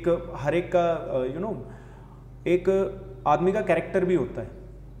एक हर एक का एक आदमी का कैरेक्टर भी होता है,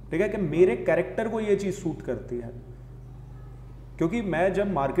 ठीक है, कि मेरे कैरेक्टर को ये चीज़ सूट करती है। क्योंकि मैं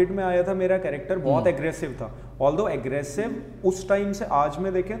जब मार्केट में आया था मेरा कैरेक्टर बहुत एग्रेसिव था ऑल्दो एग्रेसिव उस टाइम से आज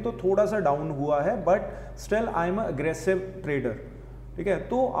में देखें तो थोड़ा सा डाउन हुआ है, but still I am aggressive trader. ठीक है,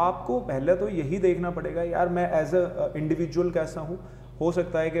 तो आपको पहले तो यही देखना पड़ेगा यार मैं एज अ इंडिविजुअल कैसा हूँ। हो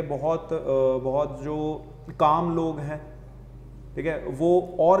सकता है कि बहुत जो काम लोग हैं, ठीक है,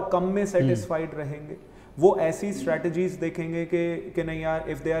 वो और कम में सेटिस्फाइड रहेंगे, वो ऐसी स्ट्रैटेजीज देखेंगे कि नहीं यार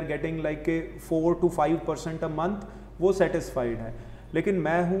if they are getting like के 4 to 5% अ मंथ वो सेटिस्फाइड है। लेकिन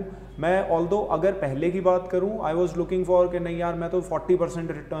मैं ऑल्दो अगर पहले की बात करूं, आई वॉज लुकिंग फॉर कि नहीं यार मैं तो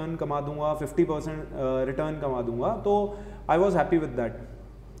 40% रिटर्न कमा दूंगा, 50% रिटर्न कमा दूंगा, तो I was happy with that.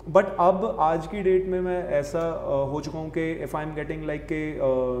 But अब आज की डेट में मैं ऐसा हो चुका हूँ कि if I am getting like के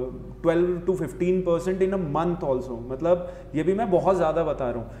 12 to 15% in a month also, मतलब ये भी मैं बहुत ज़्यादा बता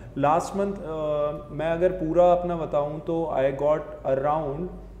रहा हूँ। लास्ट मंथ मैं अगर पूरा अपना बताऊँ तो आई गॉट अराउंड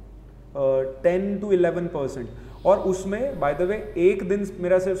 10 to 11%, और उसमें बाय द वे एक दिन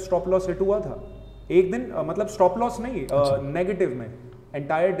मेरा सिर्फ स्टॉप लॉस हिट हुआ था, एक दिन मतलब स्टॉप लॉस नहीं, नेगेटिव में,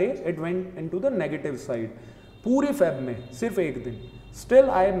 entire day it went into the negative side, पूरे फेब में सिर्फ एक दिन। Still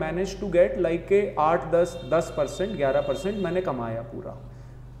I manage to get like के 8-10% 11% मैंने कमाया पूरा।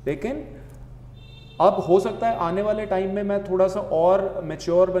 लेकिन अब हो सकता है आने वाले टाइम में मैं थोड़ा सा और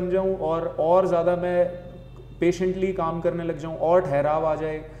मैच्योर बन जाऊं और ज़्यादा मैं पेशेंटली काम करने लग जाऊं, और ठहराव आ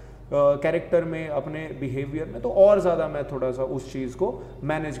जाए कैरेक्टर में, अपने बिहेवियर में, तो और ज़्यादा मैं थोड़ा सा उस चीज़ को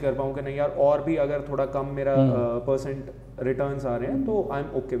मैनेज कर पाऊँ कि नहीं यार और भी अगर थोड़ा कम मेरा परसेंट रिटर्न्स आ रहे हैं तो I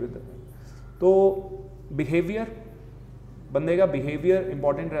am okay with it. तो बिहेवियर, बंदे का बिहेवियर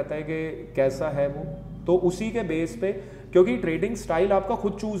इंपॉर्टेंट रहता है कि कैसा है वो, तो उसी के बेस पे, क्योंकि ट्रेडिंग स्टाइल आपका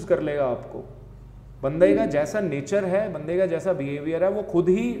खुद चूज कर लेगा आपको, बंदे का जैसा नेचर है, बंदे का जैसा बिहेवियर है, वो खुद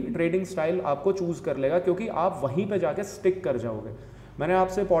ही ट्रेडिंग स्टाइल आपको चूज कर लेगा, क्योंकि आप वहीं पे जाके स्टिक कर जाओगे। मैंने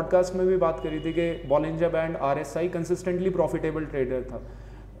आपसे पॉडकास्ट में भी बात करी थी कि Bollinger band RSI consistently profitable trader था,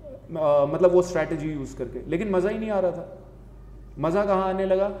 मतलब वो स्ट्रैटेजी यूज करके, लेकिन मज़ा ही नहीं आ रहा था। मज़ा कहाँ आने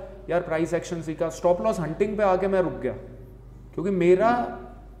लगा यार, प्राइस एक्शन सीखा, स्टॉप लॉस हंटिंग पे आके मैं रुक गया, क्योंकि मेरा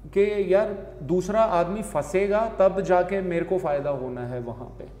कि यार दूसरा आदमी फंसेगा तब जाके मेरे को फ़ायदा होना है,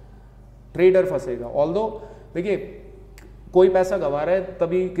 वहाँ पे ट्रेडर फंसेगा। ऑल्दो देखिए कोई पैसा गंवा रहा है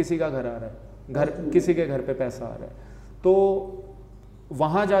तभी किसी का घर आ रहा है, किसी के घर पे पैसा आ रहा है, तो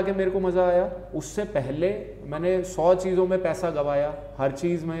वहाँ जाके मेरे को मज़ा आया। उससे पहले मैंने 100 चीज़ों में पैसा गंवाया, हर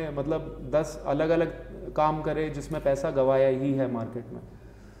चीज़ में मतलब 10 अलग अलग काम करे जिसमें पैसा गंवाया ही है मार्केट में।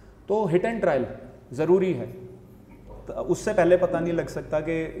 तो हिट एंड ट्रायल ज़रूरी है, तो उससे पहले पता नहीं लग सकता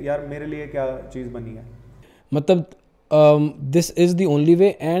कि यार मेरे लिए क्या चीज़ बनी है। मतलब this is the only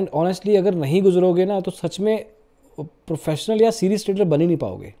way, and honestly अगर नहीं गुजरोगे ना तो सच में प्रोफेशनल या सीरियस ट्रेडर बन ही नहीं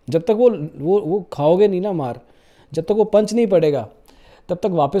पाओगे। जब तक वो खाओगे नहीं ना मार, जब तक वो पंच नहीं पड़ेगा तब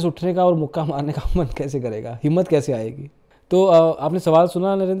तक वापस उठने का और मुक्का मारने का मन कैसे करेगा, हिम्मत कैसे आएगी। तो आपने सवाल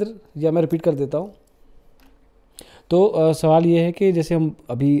सुना नरेंद्र, या मैं रिपीट कर देता हूँ। तो सवाल ये है कि जैसे हम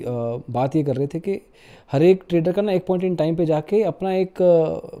अभी बात ये कर रहे थे कि हर एक ट्रेडर का ना एक पॉइंट इन टाइम पे जाके अपना एक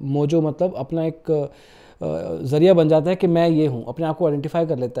मोजो, मतलब अपना एक ज़रिया बन जाता है कि मैं ये हूँ, अपने आप को आइडेंटिफाई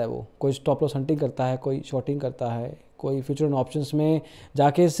कर लेता है वो। कोई स्टॉप लॉस हंटिंग करता है, कोई शॉर्टिंग करता है, कोई फ्यूचर एंड ऑप्शंस में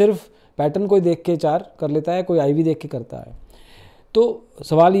जाके सिर्फ पैटर्न कोई देख के चार कर लेता है, कोई IV देख के करता है। तो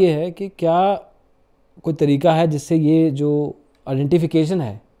सवाल ये है कि क्या कोई तरीका है जिससे ये जो आइडेंटिफिकेशन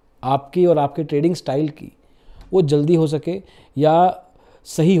है आपकी और आपके ट्रेडिंग स्टाइल की वो जल्दी हो सके या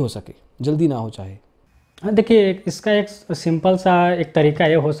सही हो सके, जल्दी ना हो चाहे? हाँ देखिए, इसका एक सिंपल सा एक तरीका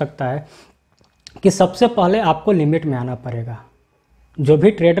ये हो सकता है कि सबसे पहले आपको लिमिट में आना पड़ेगा। जो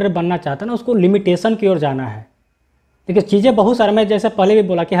भी ट्रेडर बनना चाहता है ना, उसको लिमिटेशन की ओर जाना है। देखिए चीज़ें बहुत सारे, मैं जैसे पहले भी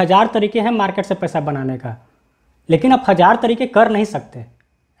बोला कि 1000 तरीके हैं मार्केट से पैसा बनाने का, लेकिन आप 1000 तरीके कर नहीं सकते,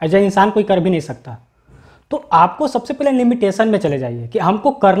 एज ए इंसान कोई कर भी नहीं सकता। तो आपको सबसे पहले लिमिटेशन में चले जाइए कि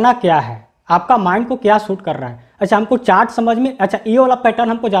हमको करना क्या है, आपका माइंड को क्या सूट कर रहा है। अच्छा हमको चार्ट समझ में, अच्छा ये वाला पैटर्न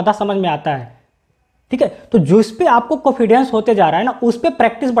हमको ज़्यादा समझ में आता है, ठीक है, तो जिस पे आपको कॉन्फिडेंस होते जा रहा है ना, उस पर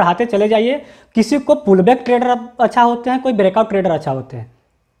प्रैक्टिस बढ़ाते चले जाइए। किसी को पुलबैक ट्रेडर अच्छा होते हैं, कोई ब्रेकआउट ट्रेडर अच्छा होते हैं।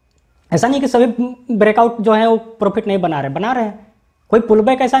 ऐसा नहीं कि सभी ब्रेकआउट जो है वो प्रॉफिट नहीं बना रहे हैं। कोई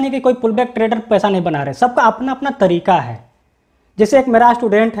पुलबैक, ऐसा नहीं कि कोई पुलबैक ट्रेडर पैसा नहीं बना रहे, सबका अपना अपना तरीका है। जैसे एक मेरा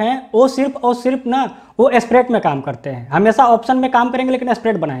स्टूडेंट है, वो सिर्फ और सिर्फ ना वो स्प्रेड में काम करते हैं, हमेशा ऑप्शन में काम करेंगे लेकिन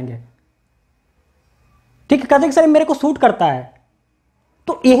स्प्रेड बनाएंगे, ठीक है, कहते हैं सर मेरे को सूट करता है।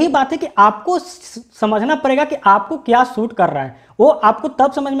 तो यही बात है कि आपको समझना पड़ेगा कि आपको क्या सूट कर रहा है। वो आपको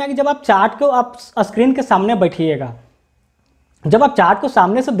तब समझ में आएगी जब आप चार्ट को आप स्क्रीन के सामने बैठिएगा, जब आप चार्ट को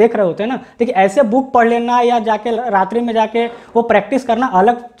सामने से देख रहे होते हैं ना। देखिए ऐसे बुक पढ़ लेना या जाके रात्रि में जाके वो प्रैक्टिस करना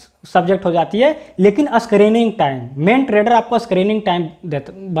अलग सब्जेक्ट हो जाती है, लेकिन स्क्रीनिंग टाइम, मेन ट्रेडर आपको स्क्रीनिंग टाइम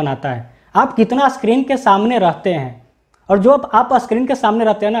बनाता है। आप कितना स्क्रीन के सामने रहते हैं, और जो आप स्क्रीन के सामने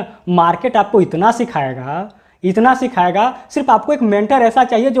रहते हैं ना, मार्केट आपको इतना सिखाएगा, इतना सिखाएगा। सिर्फ आपको एक मेंटर ऐसा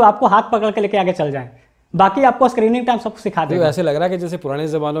चाहिए जो आपको हाथ पकड़ के लेके आगे चल जाए, बाकी आपको स्क्रीनिंग टाइम सब सिखा तो देगा। ऐसे लग रहा है कि जैसे पुराने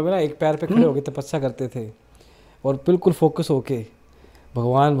ज़मानों में ना एक पैर पे खड़े होके तपस्या करते थे और बिल्कुल फोकस होके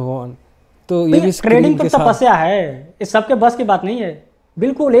भगवान भगवान। तो ये भी ट्रेडिंग तो के साथ तपस्या है, इस सबके बस की बात नहीं है।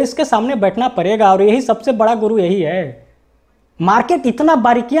 बिल्कुल इसके सामने बैठना पड़ेगा, और यही सबसे बड़ा गुरु यही है। मार्केट इतना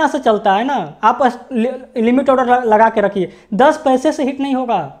बारीकियां से चलता है ना, आप लिमिट ऑर्डर लगा के रखिए, 10 पैसे से हिट नहीं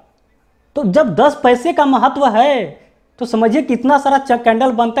होगा। तो जब 10 पैसे का महत्व है तो समझिए कितना सारा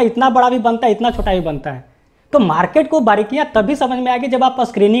कैंडल बनता है, इतना बड़ा भी बनता है, इतना छोटा भी बनता है। तो मार्केट को बारीकियां तभी समझ में आएगी जब आप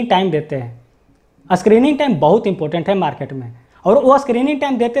स्क्रीनिंग टाइम देते हैं। स्क्रीनिंग टाइम बहुत इंपॉर्टेंट है मार्केट में, और वो स्क्रीनिंग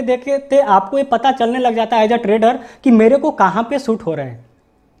टाइम देते देखते आपको ये पता चलने लग जाता है एज अ ट्रेडर कि मेरे को कहाँ पे सूट हो रहे हैं।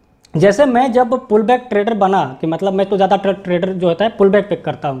 जैसे मैं जब पुल बैक ट्रेडर बना, कि मतलब मैं तो ज़्यादा ट्रेडर जो होता है पुल बैक पिक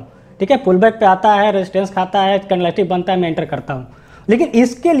करता हूँ, ठीक है, पुल बैक पे आता है, रेजिस्टेंस खाता है, कैंडलस्टिक बनता है, मैं एंटर करता हूँ। लेकिन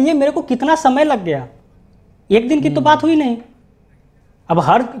इसके लिए मेरे को कितना समय लग गया, एक दिन की तो बात हुई नहीं। अब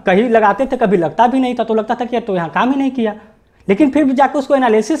हर कहीं लगाते थे, कभी लगता भी नहीं था, तो लगता था कि यार तो यहाँ काम ही नहीं किया। लेकिन फिर भी जाकर उसको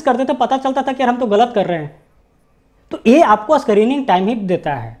एनालिसिस करते थे, पता चलता था कि यार हम तो गलत कर रहे हैं। तो ये आपको स्क्रीनिंग टाइम ही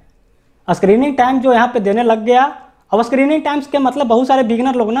देता है। स्क्रीनिंग टाइम जो यहाँ पे देने लग गया, अब स्क्रीनिंग टाइम्स के मतलब बहुत सारे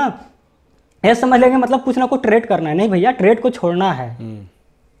बिगिनर लोग ना ये समझ लेंगे मतलब कुछ ना कुछ ट्रेड करना है। नहीं भैया, ट्रेड को छोड़ना है।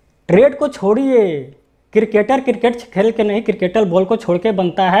 ट्रेड को छोड़िए, क्रिकेटर क्रिकेट खेल के नहीं, क्रिकेटर बॉल को छोड़ के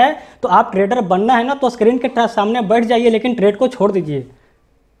बनता है। तो आप ट्रेडर बनना है ना तो स्क्रीन के सामने बैठ जाइए, लेकिन ट्रेड को छोड़ दीजिए।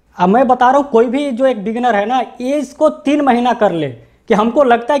 अब मैं बता रहा हूँ, कोई भी जो एक बिगिनर है ना, ये इसको 3 महीना कर ले कि हमको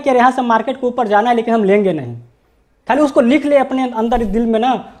लगता है कि यहाँ से मार्केट के ऊपर जाना है लेकिन हम लेंगे नहीं, खाली उसको लिख ले अपने अंदर दिल में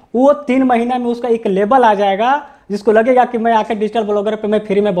ना, वो 3 महीना में उसका एक लेवल आ जाएगा जिसको लगेगा कि मैं आकर डिजिटल ब्लॉगर पे मैं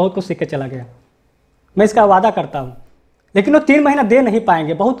फ्री में बहुत कुछ सीख के चला गया। मैं इसका वादा करता हूँ। लेकिन वो 3 महीना दे नहीं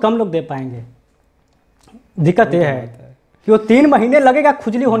पाएंगे, बहुत कम लोग दे पाएंगे। दिक्कत ये है कि वो 3 महीने लगेगा,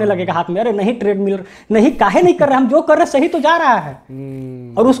 खुजली होने लगेगा हाथ में, अरे नहीं ट्रेड मिल नहीं, काहे नहीं कर रहे, हम जो कर रहे सही तो जा रहा है।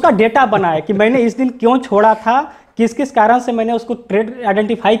 और उसका डेटा बनाए कि मैंने इस दिन क्यों छोड़ा था, किस किस कारण से मैंने उसको ट्रेड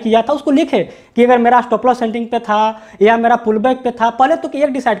आइडेंटिफाई किया था, उसको लिखे कि अगर मेरा स्टॉप लॉस सेटिंग पे था या मेरा पुल बैक पे था। पहले तो एक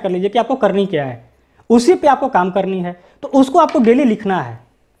डिसाइड कर लीजिए कि आपको करनी क्या है, उसी पे आपको काम करनी है। तो उसको आपको डेली लिखना है,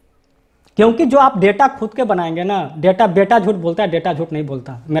 क्योंकि जो आप डेटा खुद के बनाएंगे ना, डेटा बेटा झूठ बोलता है, डेटा झूठ नहीं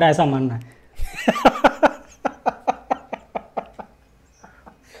बोलता, मेरा ऐसा मानना है।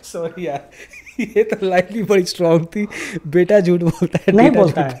 सॉरी यार, ये तो लाइन भी बड़ी स्ट्रांग थी। बेटा झूठ बोलता है, नहीं बेटा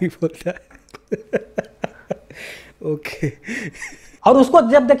बोलता झूठ है। नहीं बोलता है। ओके। और उसको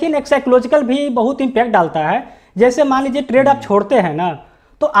जब देखिए ना, एक साइकोलॉजिकल भी बहुत इम्पैक्ट डालता है। जैसे मान लीजिए ट्रेड आप छोड़ते हैं ना,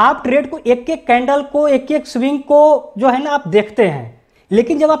 तो आप ट्रेड को एक एक कैंडल को, एक एक स्विंग को जो है ना आप देखते हैं।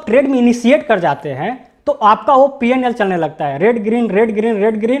 लेकिन जब आप ट्रेड में इनिशिएट कर जाते हैं तो आपका वो PNL चलने लगता है, red green red green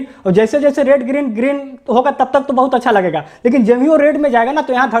red green. और जैसे जैसे रेड ग्रीन ग्रीन होगा तब तक तो बहुत अच्छा लगेगा, लेकिन जब भी वो रेड में जाएगा ना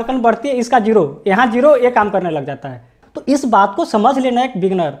तो यहाँ धड़कन बढ़ती है, इसका जीरो, यहाँ जीरो, ये काम करने लग जाता है। तो इस बात को समझ लेना, एक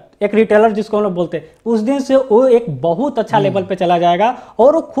बिगनर, एक रिटेलर जिसको हम लोग बोलते हैं, उस दिन से वो एक बहुत अच्छा लेवल पे चला जाएगा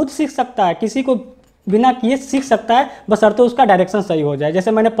और वो खुद सीख सकता है, किसी को बिना किए सीख सकता है, बशर्ते उसका डायरेक्शन सही हो जाए।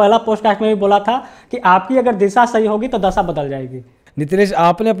 जैसे मैंने पहला पोस्टकास्ट में भी बोला था कि आपकी अगर दिशा सही होगी तो दशा बदल जाएगी। नितिनेश,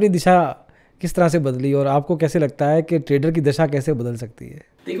 आपने अपनी दिशा किस तरह से बदली और आपको कैसे लगता है कि ट्रेडर की दशा कैसे बदल सकती है?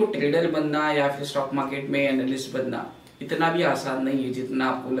 देखो, ट्रेडर बनना या फिर स्टॉक मार्केट में एनालिस्ट बनना इतना भी आसान नहीं है जितना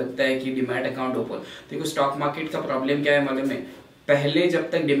आपको लगता है कि डीमैट अकाउंट ओपन। देखो, स्टॉक मार्केट का प्रॉब्लम क्या है मालूम है? पहले जब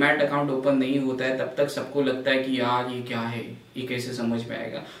तक डीमैट अकाउंट ओपन नहीं होता है तब तक सबको लगता है कि यार ये क्या है, ये कैसे समझ में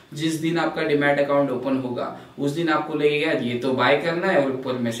आएगा। जिस दिन आपका डीमैट अकाउंट ओपन होगा उस दिन आपको लगेगा ये तो बाय करना है और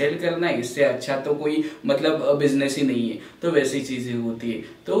ऊपर में सेल करना है, इससे अच्छा तो कोई मतलब बिजनेस ही नहीं है। तो वैसी चीजें होती है।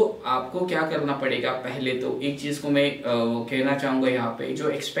 तो आपको क्या करना पड़ेगा, पहले तो एक चीज को मैं कहना चाहूंगा यहाँ पे, जो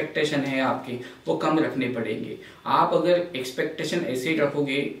एक्सपेक्टेशन है आपके वो कम रखने पड़ेंगे। आप अगर एक्सपेक्टेशन ऐसे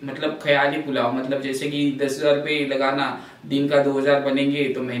रखोगे, मतलब ख्याली पुलाव, मतलब जैसे कि 10,000 रुपये लगाना, दिन का 2,000 बनेंगे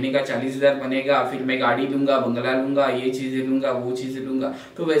तो महीने का 40,000 बनेगा, फिर मैं गाड़ी लूंगा, बंगला लूंगा, ये चीजें लूंगा, वो चीजें लूंगा,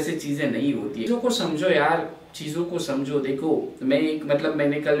 तो वैसे चीजें नहीं होती है। चीजों को समझो यार, चीजों को समझो। देखो, मैं एक मतलब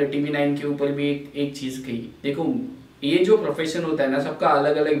मैंने कल TV9 के ऊपर भी एक चीज कही। देखो, ये जो प्रोफेशन होता है ना, सबका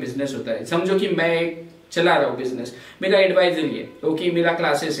अलग अलग बिजनेस होता है। समझो कि मैं एक चला रहा हूँ बिजनेस, मेरा एडवाइजरी है, ओके, मेरा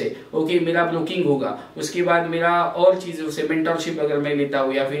क्लासेस है, ओके, मेरा ब्रोकिंग होगा, उसके बाद मेरा और चीजों से मेंटरशिप अगर मैं लेता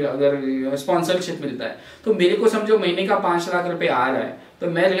हूँ या फिर अगर स्पॉन्सरशिप मिलता है, तो मेरे को समझो महीने का 5 लाख रुपए आ रहा है, तो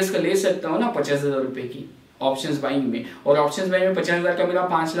मैं रिस्क ले सकता हूँ ना 50,000 रुपए की ऑप्शंस बाइंग में। और ऑप्शंस बाइंग में 50,000 का मेरा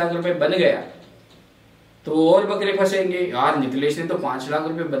 5 लाख रुपए बन गया, तो और बकरे फंसेंगे यार, निकलेश ने तो 5 लाख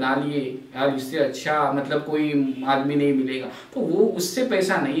रुपए बना लिए यार, इससे अच्छा मतलब कोई आदमी नहीं मिलेगा। तो वो उससे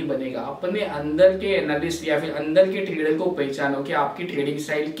पैसा नहीं बनेगा। अपने अंदर के एनालिस्ट या फिर अंदर के ट्रेडर को पहचानो कि आपकी ट्रेडिंग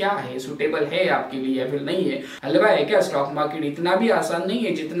स्टाइल क्या है, सुटेबल है आपके लिए या फिर नहीं है। हलवा है क्या स्टॉक मार्केट? इतना भी आसान नहीं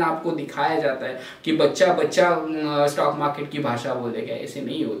है जितना आपको दिखाया जाता है कि बच्चा बच्चा स्टॉक मार्केट की भाषा बोलेगा, ऐसे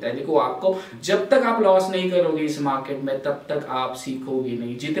नहीं होता है। देखो, आपको जब तक आप लॉस नहीं करोगे इस मार्केट में तब तक आप सीखोगे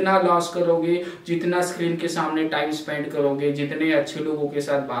नहीं। जितना लॉस करोगे, जितना स्क्रीन के सामने टाइम स्पेंड करोगे, जितने अच्छे लोगों के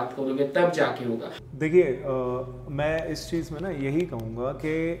साथ बात करोगे, तब जाके होगा। देखिए, मैं इस चीज़ में ना यही कहूँगा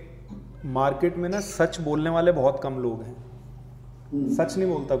कि मार्केट में ना सच बोलने वाले बहुत कम लोग हैं। सच नहीं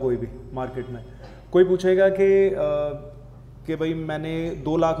बोलता कोई भी मार्केट में। कोई पूछेगा कि भाई मैंने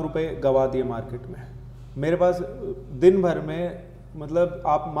 2 लाख रुपए गवा दिए मार्केट में, मेरे पास दिन भर में मतलब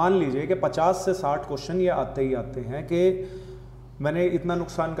आप मान लीजिए कि 50 से 60 क्वेश्चन ये आते ही आते हैं कि मैंने इतना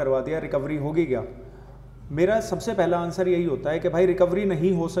नुकसान करवा दिया, रिकवरी होगी क्या? मेरा सबसे पहला आंसर यही होता है कि भाई रिकवरी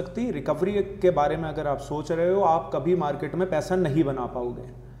नहीं हो सकती। रिकवरी के बारे में अगर आप सोच रहे हो, आप कभी मार्केट में पैसा नहीं बना पाओगे।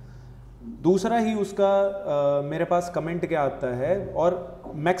 दूसरा ही उसका मेरे पास कमेंट क्या आता है,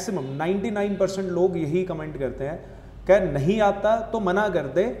 और मैक्सिमम 99% लोग यही कमेंट करते हैं कि नहीं आता तो मना कर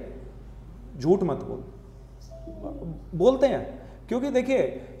दे, झूठ मत बोल। बोलते हैं क्योंकि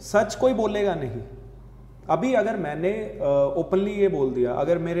देखिए सच कोई बोलेगा नहीं। अभी अगर मैंने ओपनली ये बोल दिया,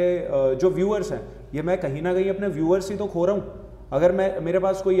 अगर मेरे जो व्यूअर्स हैं, ये मैं कहीं ना कहीं अपने व्यूअर्स ही तो खो रहा हूँ। अगर मेरे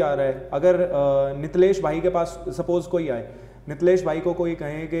पास कोई आ रहा है, अगर नितलेश भाई के पास सपोज कोई आए, नितलेश भाई को कोई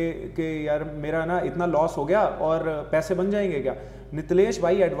कहे कि यार मेरा ना इतना लॉस हो गया और पैसे बन जाएंगे क्या? नितलेश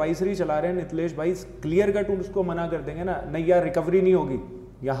भाई एडवाइजरी चला रहे हैं, नितलेश भाई क्लियर कट उसको मना कर देंगे ना, नहीं यार रिकवरी नहीं होगी,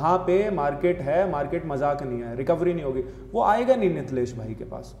 यहाँ पे मार्केट है, मार्केट मजाक नहीं है, रिकवरी नहीं होगी। वो आएगा नहीं नितलेश भाई के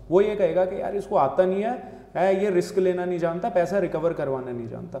पास, वो ये कहेगा कि यार इसको आता नहीं है, ये रिस्क लेना नहीं जानता, पैसा रिकवर करवाना नहीं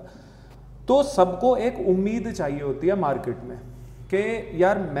जानता। तो सबको एक उम्मीद चाहिए होती है मार्केट में कि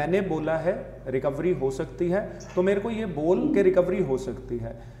यार मैंने बोला है रिकवरी हो सकती है, तो मेरे को ये बोल के रिकवरी हो सकती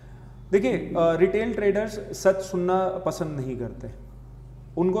है। देखिए, रिटेल ट्रेडर्स सच सुनना पसंद नहीं करते।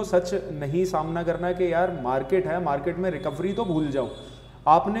 उनको सच नहीं सामना करना कि यार मार्केट है, मार्केट में रिकवरी तो भूल जाओ।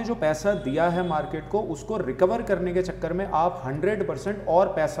 आपने जो पैसा दिया है मार्केट को, उसको रिकवर करने के चक्कर में आप 100%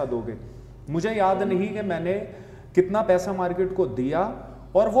 और पैसा दोगे। मुझे याद नहीं कि मैंने कितना पैसा मार्केट को दिया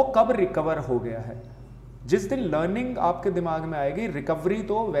और वो कब रिकवर हो गया है। जिस दिन लर्निंग आपके दिमाग में आएगी, रिकवरी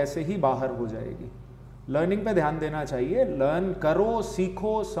तो वैसे ही बाहर हो जाएगी। लर्निंग पे ध्यान देना चाहिए। लर्न करो,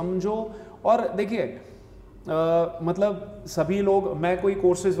 सीखो, समझो। और देखिए मतलब सभी लोग, मैं कोई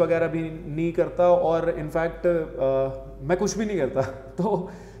कोर्सेज वगैरह भी नहीं करता और इनफैक्ट मैं कुछ भी नहीं करता, तो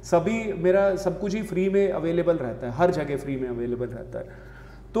सभी मेरा सब कुछ ही फ्री में अवेलेबल रहता है, हर जगह फ्री में अवेलेबल रहता है।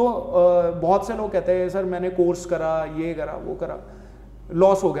 तो बहुत से लोग कहते हैं सर मैंने कोर्स करा, ये करा, वो करा,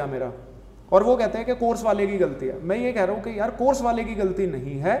 लॉस हो गया मेरा, और वो कहते हैं कि कोर्स वाले की गलती है। मैं ये कह रहा हूँ कि यार कोर्स वाले की गलती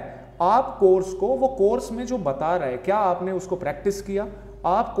नहीं है। आप कोर्स को, वो कोर्स में जो बता रहा है, क्या आपने उसको प्रैक्टिस किया?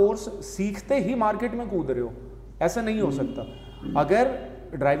 आप कोर्स सीखते ही मार्केट में कूद रहे हो, ऐसा नहीं हो सकता। अगर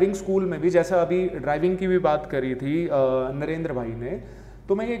ड्राइविंग स्कूल में भी, जैसा अभी ड्राइविंग की भी बात करी थी नरेंद्र भाई ने,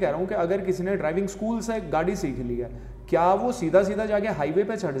 तो मैं ये कह रहा हूँ कि अगर किसी ने ड्राइविंग स्कूल से गाड़ी सीख ली है, क्या वो सीधा सीधा जाके हाईवे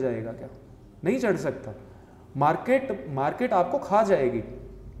पे चढ़ जाएगा? क्या नहीं चढ़ सकता। मार्केट आपको खा जाएगी।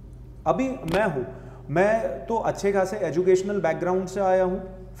 अभी मैं तो अच्छे खासे एजुकेशनल बैकग्राउंड से आया हूँ,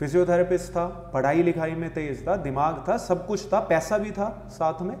 फिजियोथेरेपिस्ट था, पढ़ाई लिखाई में तेज था, दिमाग था, सब कुछ था, पैसा भी था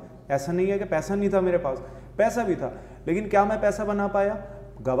साथ में। ऐसा नहीं है कि पैसा नहीं था मेरे पास, पैसा भी था। लेकिन क्या मैं पैसा बना पाया?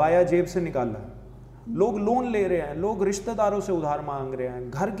 गवाया, जेब से निकाला। लोग लोन ले रहे हैं, लोग रिश्तेदारों से उधार मांग रहे हैं,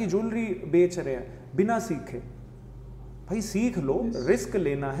 घर की ज्वेलरी बेच रहे हैं बिना सीखे। भाई सीख लो, रिस्क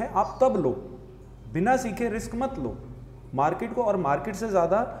लेना है आप तब लो, बिना सीखे रिस्क मत लो मार्केट को। और मार्केट से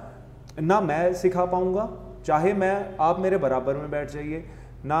ज़्यादा ना मैं सिखा पाऊंगा, चाहे आप मेरे बराबर में बैठ जाइए,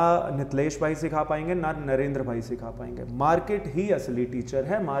 ना नितलेश भाई सिखा पाएंगे, ना नरेंद्र भाई सिखा पाएंगे। मार्केट ही असली टीचर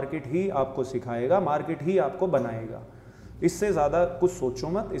है, मार्केट ही आपको सिखाएगा, मार्केट ही आपको बनाएगा। इससे ज़्यादा कुछ सोचो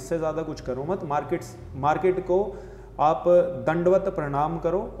मत, इससे ज़्यादा कुछ करो मत। मार्केट को आप दंडवत प्रणाम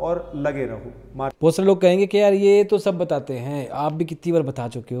करो और लगे रहो। बहुत सारे लोग कहेंगे कि यार ये तो सब बताते हैं, आप भी कितनी बार बता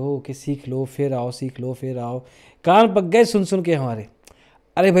चुके हो कि सीख लो फिर आओ, सीख लो फिर आओ। कान पक गए सुन सुन के हमारे।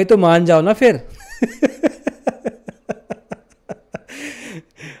 अरे भाई तो मान जाओ ना फिर।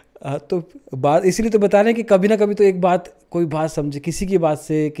 तो बात इसलिए तो बता रहे हैं कि कभी ना कभी तो एक बात, कोई बात समझे, किसी की बात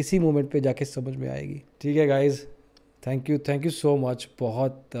से किसी मोमेंट पे जाके समझ में आएगी। ठीक है guys, thank you so much,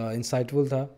 बहुत इंसाइटफुल था।